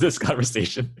Dude, this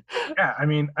conversation. Yeah, I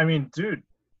mean, dude,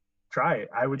 try it.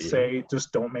 I would say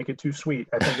just don't make it too sweet.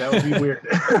 I think that would be weird.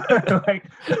 Like,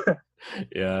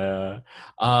 yeah.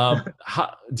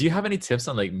 Do you have any tips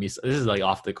on like miso? This is like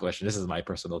off the question. This is my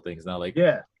personal things now. Like,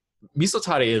 yeah, miso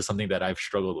tare is something that I've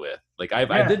struggled with. Like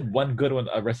I did one good one,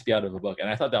 a recipe out of a book, and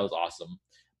I thought that was awesome.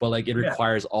 But like it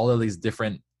requires all of these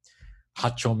different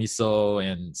hacho miso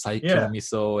and saikyo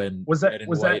miso and was that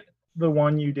the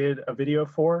one you did a video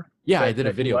for? Yeah, I did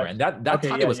a video, and that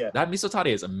miso tare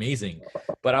is amazing.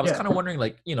 But I was kind of wondering,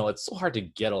 like, it's so hard to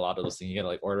get a lot of those things. You get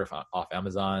like order off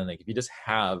Amazon. Like if you just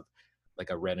have like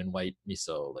a red and white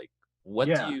miso, like what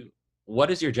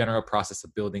is your general process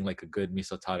of building like a good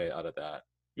miso tare out of that?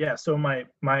 Yeah, so the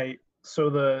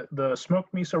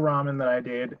smoked miso ramen that I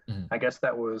did, I guess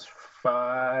that was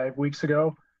 5 weeks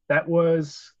ago. That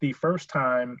was the first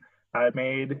time I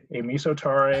made a miso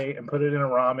tare and put it in a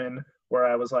ramen where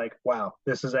I was like, wow,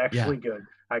 this is actually good.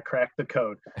 I cracked the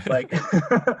code. Like,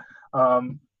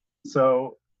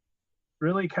 so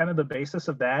really kind of the basis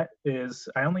of that is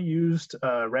I only used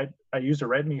a red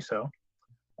miso.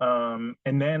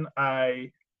 And then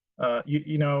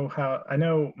you know how I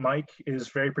know Mike is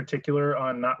very particular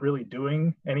on not really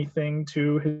doing anything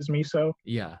to his miso.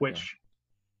 Yeah. Which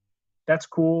that's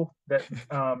cool. That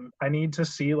I need to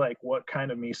see like what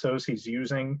kind of misos he's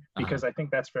using, because I think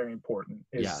that's very important.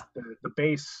 The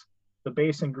base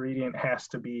ingredient has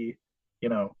to be,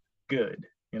 good,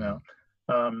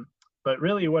 but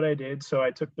really what I did, so I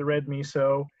took the red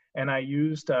miso and I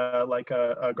used like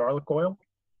a garlic oil,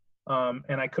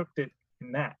 and I cooked it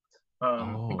in that.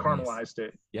 And caramelized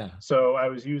it. Yeah. So I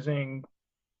was using,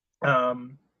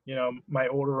 my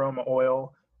Old Aroma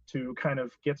oil to kind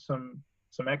of get some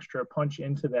extra punch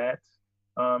into that.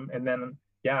 And then,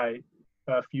 I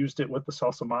fused it with the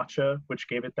salsa matcha, which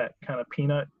gave it that kind of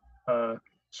peanut,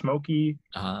 smoky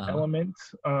element.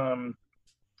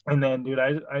 And then, dude,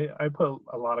 I put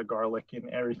a lot of garlic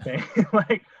in everything.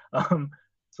 Like,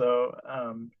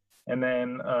 and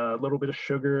then a little bit of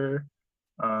sugar,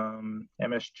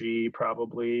 MSG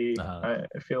probably. I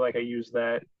feel like I use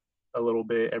that a little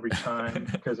bit every time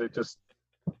because it just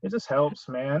helps,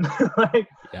 man. Like,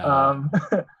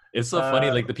 it's so funny.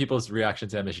 Like the people's reaction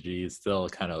to MSG is still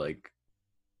kind of like,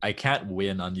 I can't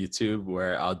win on YouTube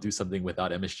where I'll do something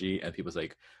without MSG and people's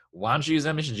like, why don't you use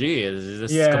MSG? Is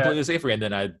this completely safer? And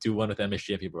then I do one with MSG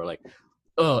and people are like,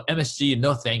 oh, MSG,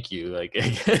 no thank you. Like,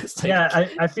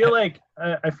 I feel like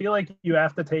you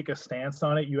have to take a stance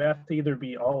on it. You have to either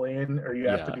be all in or you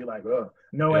have to be like, oh,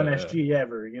 no MSG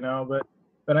ever,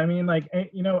 but I mean, like,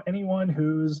 anyone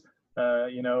who's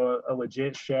a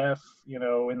legit chef,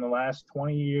 in the last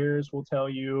 20 years will tell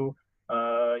you,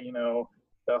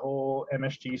 the whole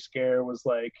MSG scare was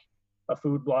like a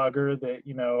food blogger that,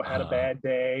 had a bad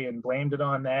day and blamed it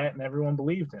on that, and everyone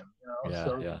believed him,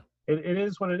 It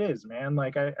is what it is, man.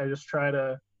 Like I just try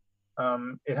to,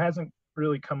 it hasn't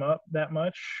really come up that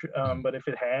much, but if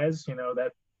it has,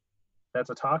 that's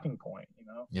a talking point,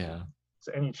 Yeah.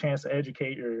 So any chance to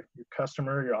educate your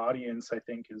customer, your audience, I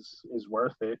think is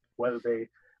worth it, whether they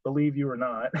believe you or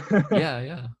not.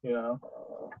 Yeah.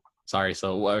 Sorry,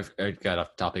 so I got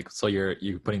off topic. So you're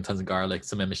putting tons of garlic,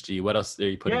 some MSG. What else are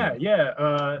you putting?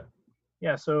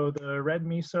 So the red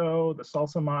miso, the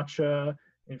salsa matcha,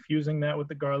 infusing that with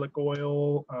the garlic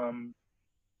oil,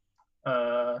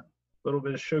 a little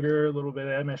bit of sugar, a little bit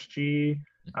of MSG.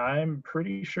 I'm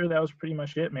pretty sure that was pretty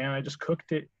much it, man. I just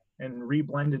cooked it and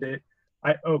reblended it.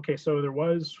 So there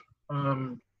was,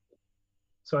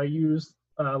 so I used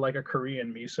like a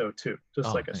Korean miso too,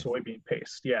 just like a soybean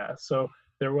paste. Yeah, so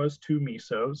there was 2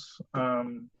 misos.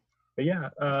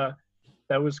 That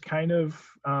was kind of,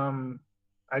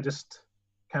 I just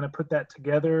kind of put that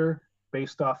together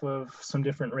based off of some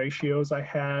different ratios I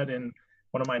had in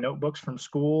one of my notebooks from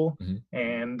school.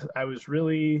 And I was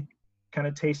really kind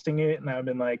of tasting it, and I've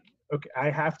been like, okay, I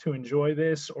have to enjoy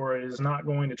this or it is not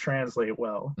going to translate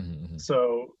well. Mm-hmm.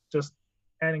 So just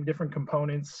adding different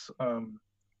components,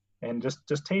 and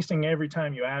just tasting every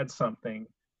time you add something,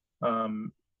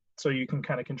 so you can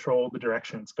kind of control the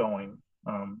direction it's going,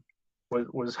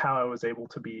 was how I was able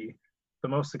to be the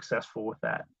most successful with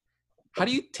that. How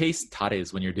do you taste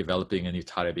tares when you're developing a new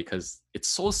tare? Because it's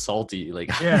so salty. Like,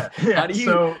 yeah. How do you...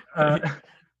 So,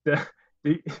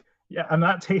 yeah, I'm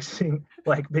not tasting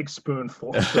like big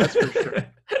spoonfuls, that's for sure.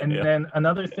 And then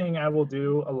another thing I will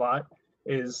do a lot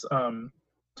is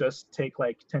just take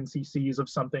like 10 cc's of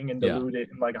something and dilute it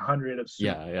in like 100 of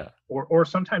soup. Or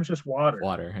sometimes just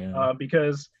water.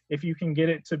 Because if you can get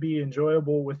it to be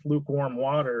enjoyable with lukewarm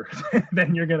water,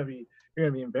 then you're gonna be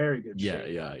in very good shape.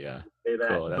 Yeah. That.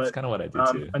 Cool. That's kind of what I do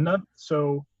too.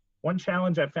 So one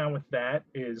challenge I found with that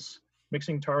is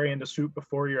mixing tare into soup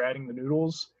before you're adding the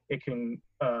noodles. It can,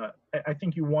 I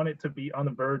think you want it to be on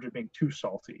the verge of being too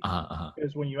salty.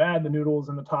 Because when you add the noodles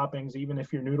and the toppings, even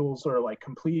if your noodles are like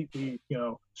completely,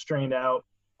 strained out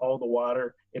all the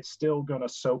water, it's still gonna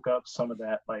soak up some of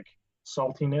that like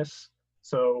saltiness.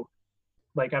 So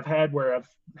like I've had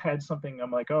something,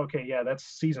 I'm like, oh, okay, yeah, that's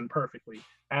seasoned perfectly.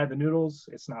 Add the noodles,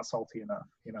 it's not salty enough,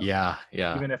 Yeah.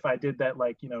 Even if I did that,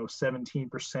 like, 17%,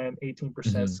 18%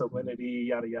 salinity,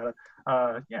 yada, yada.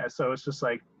 So it's just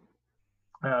like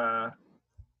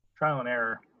trial and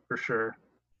error for sure.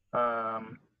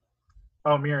 Mirin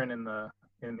in the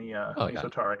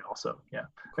miso tare also. Yeah.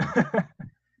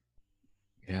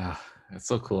 Yeah, that's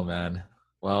so cool, man.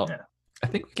 Well, I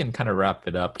think we can kind of wrap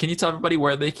it up. Can you tell everybody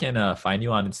where they can find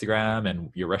you on Instagram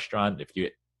and your restaurant if you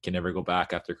can ever go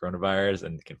back after coronavirus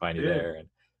and can find you there? And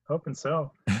hoping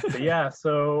so. But yeah,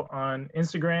 so on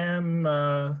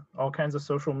Instagram, all kinds of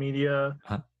social media.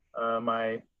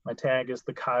 My tag is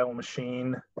the Kyle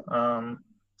Machine.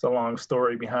 It's a long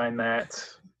story behind that.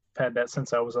 I've had that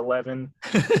since I was 11.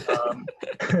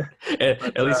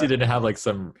 At least you didn't have like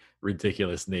some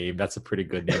ridiculous name. That's a pretty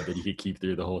good name that you could keep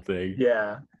through the whole thing.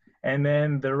 Yeah. And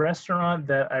then the restaurant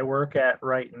that I work at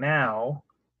right now,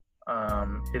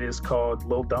 it is called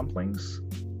Lil Dumplings.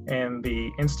 And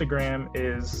the Instagram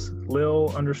is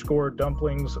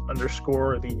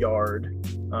Lil_dumplings_the yard.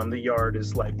 The yard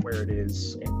is like where it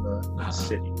is in the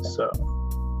city. So,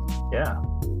 yeah.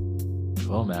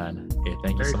 Cool, man. Hey,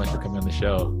 thank you so much for coming on the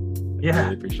show. Yeah,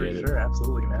 really appreciate it. Sure,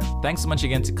 absolutely, man. Thanks so much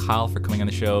again to Kyle for coming on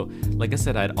the show. Like I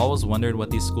said, I'd always wondered what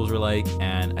these schools were like,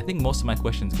 and I think most of my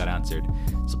questions got answered.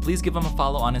 So please give him a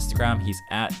follow on Instagram. He's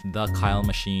at the Kyle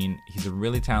Machine. He's a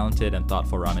really talented and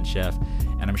thoughtful ramen chef,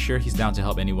 and I'm sure he's down to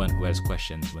help anyone who has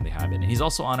questions when they have it. And he's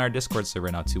also on our Discord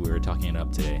server now too. We were talking it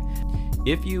up today.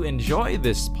 If you enjoy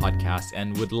this podcast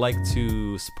and would like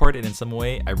to support it in some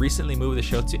way, I recently moved the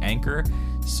show to Anchor.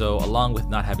 So along with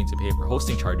not having to pay for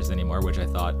hosting charges anymore, which I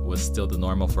thought was still the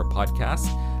normal for podcasts,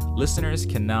 listeners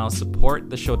can now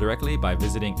support the show directly by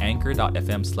visiting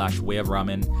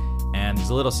anchor.fm/wayoframen. And there's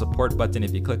a little support button.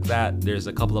 If you click that, there's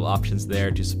a couple of options there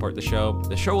to support the show.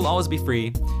 The show will always be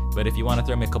free, but if you want to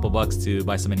throw me a couple bucks to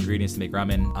buy some ingredients to make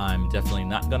ramen, I'm definitely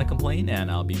not going to complain,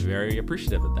 and I'll be very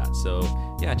appreciative of that. So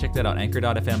yeah, check that out,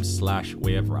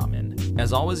 anchor.fm/wayoframen.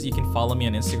 As always, you can follow me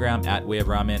on Instagram at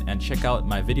wayoframen and check out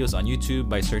my videos on YouTube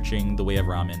by searching The Way of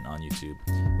Ramen on YouTube.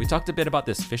 We talked a bit about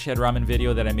this fish head ramen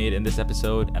video that I made in this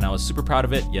episode, and I was super proud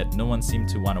of it, yet no one seemed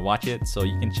to want to watch it, so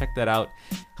you can check that out.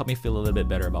 Help me feel a little bit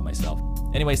better about myself.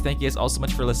 Anyways, thank you guys all so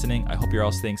much for listening. I hope you're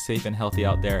all staying safe and healthy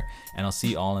out there, and I'll see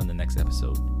you all in the next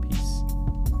episode. Peace.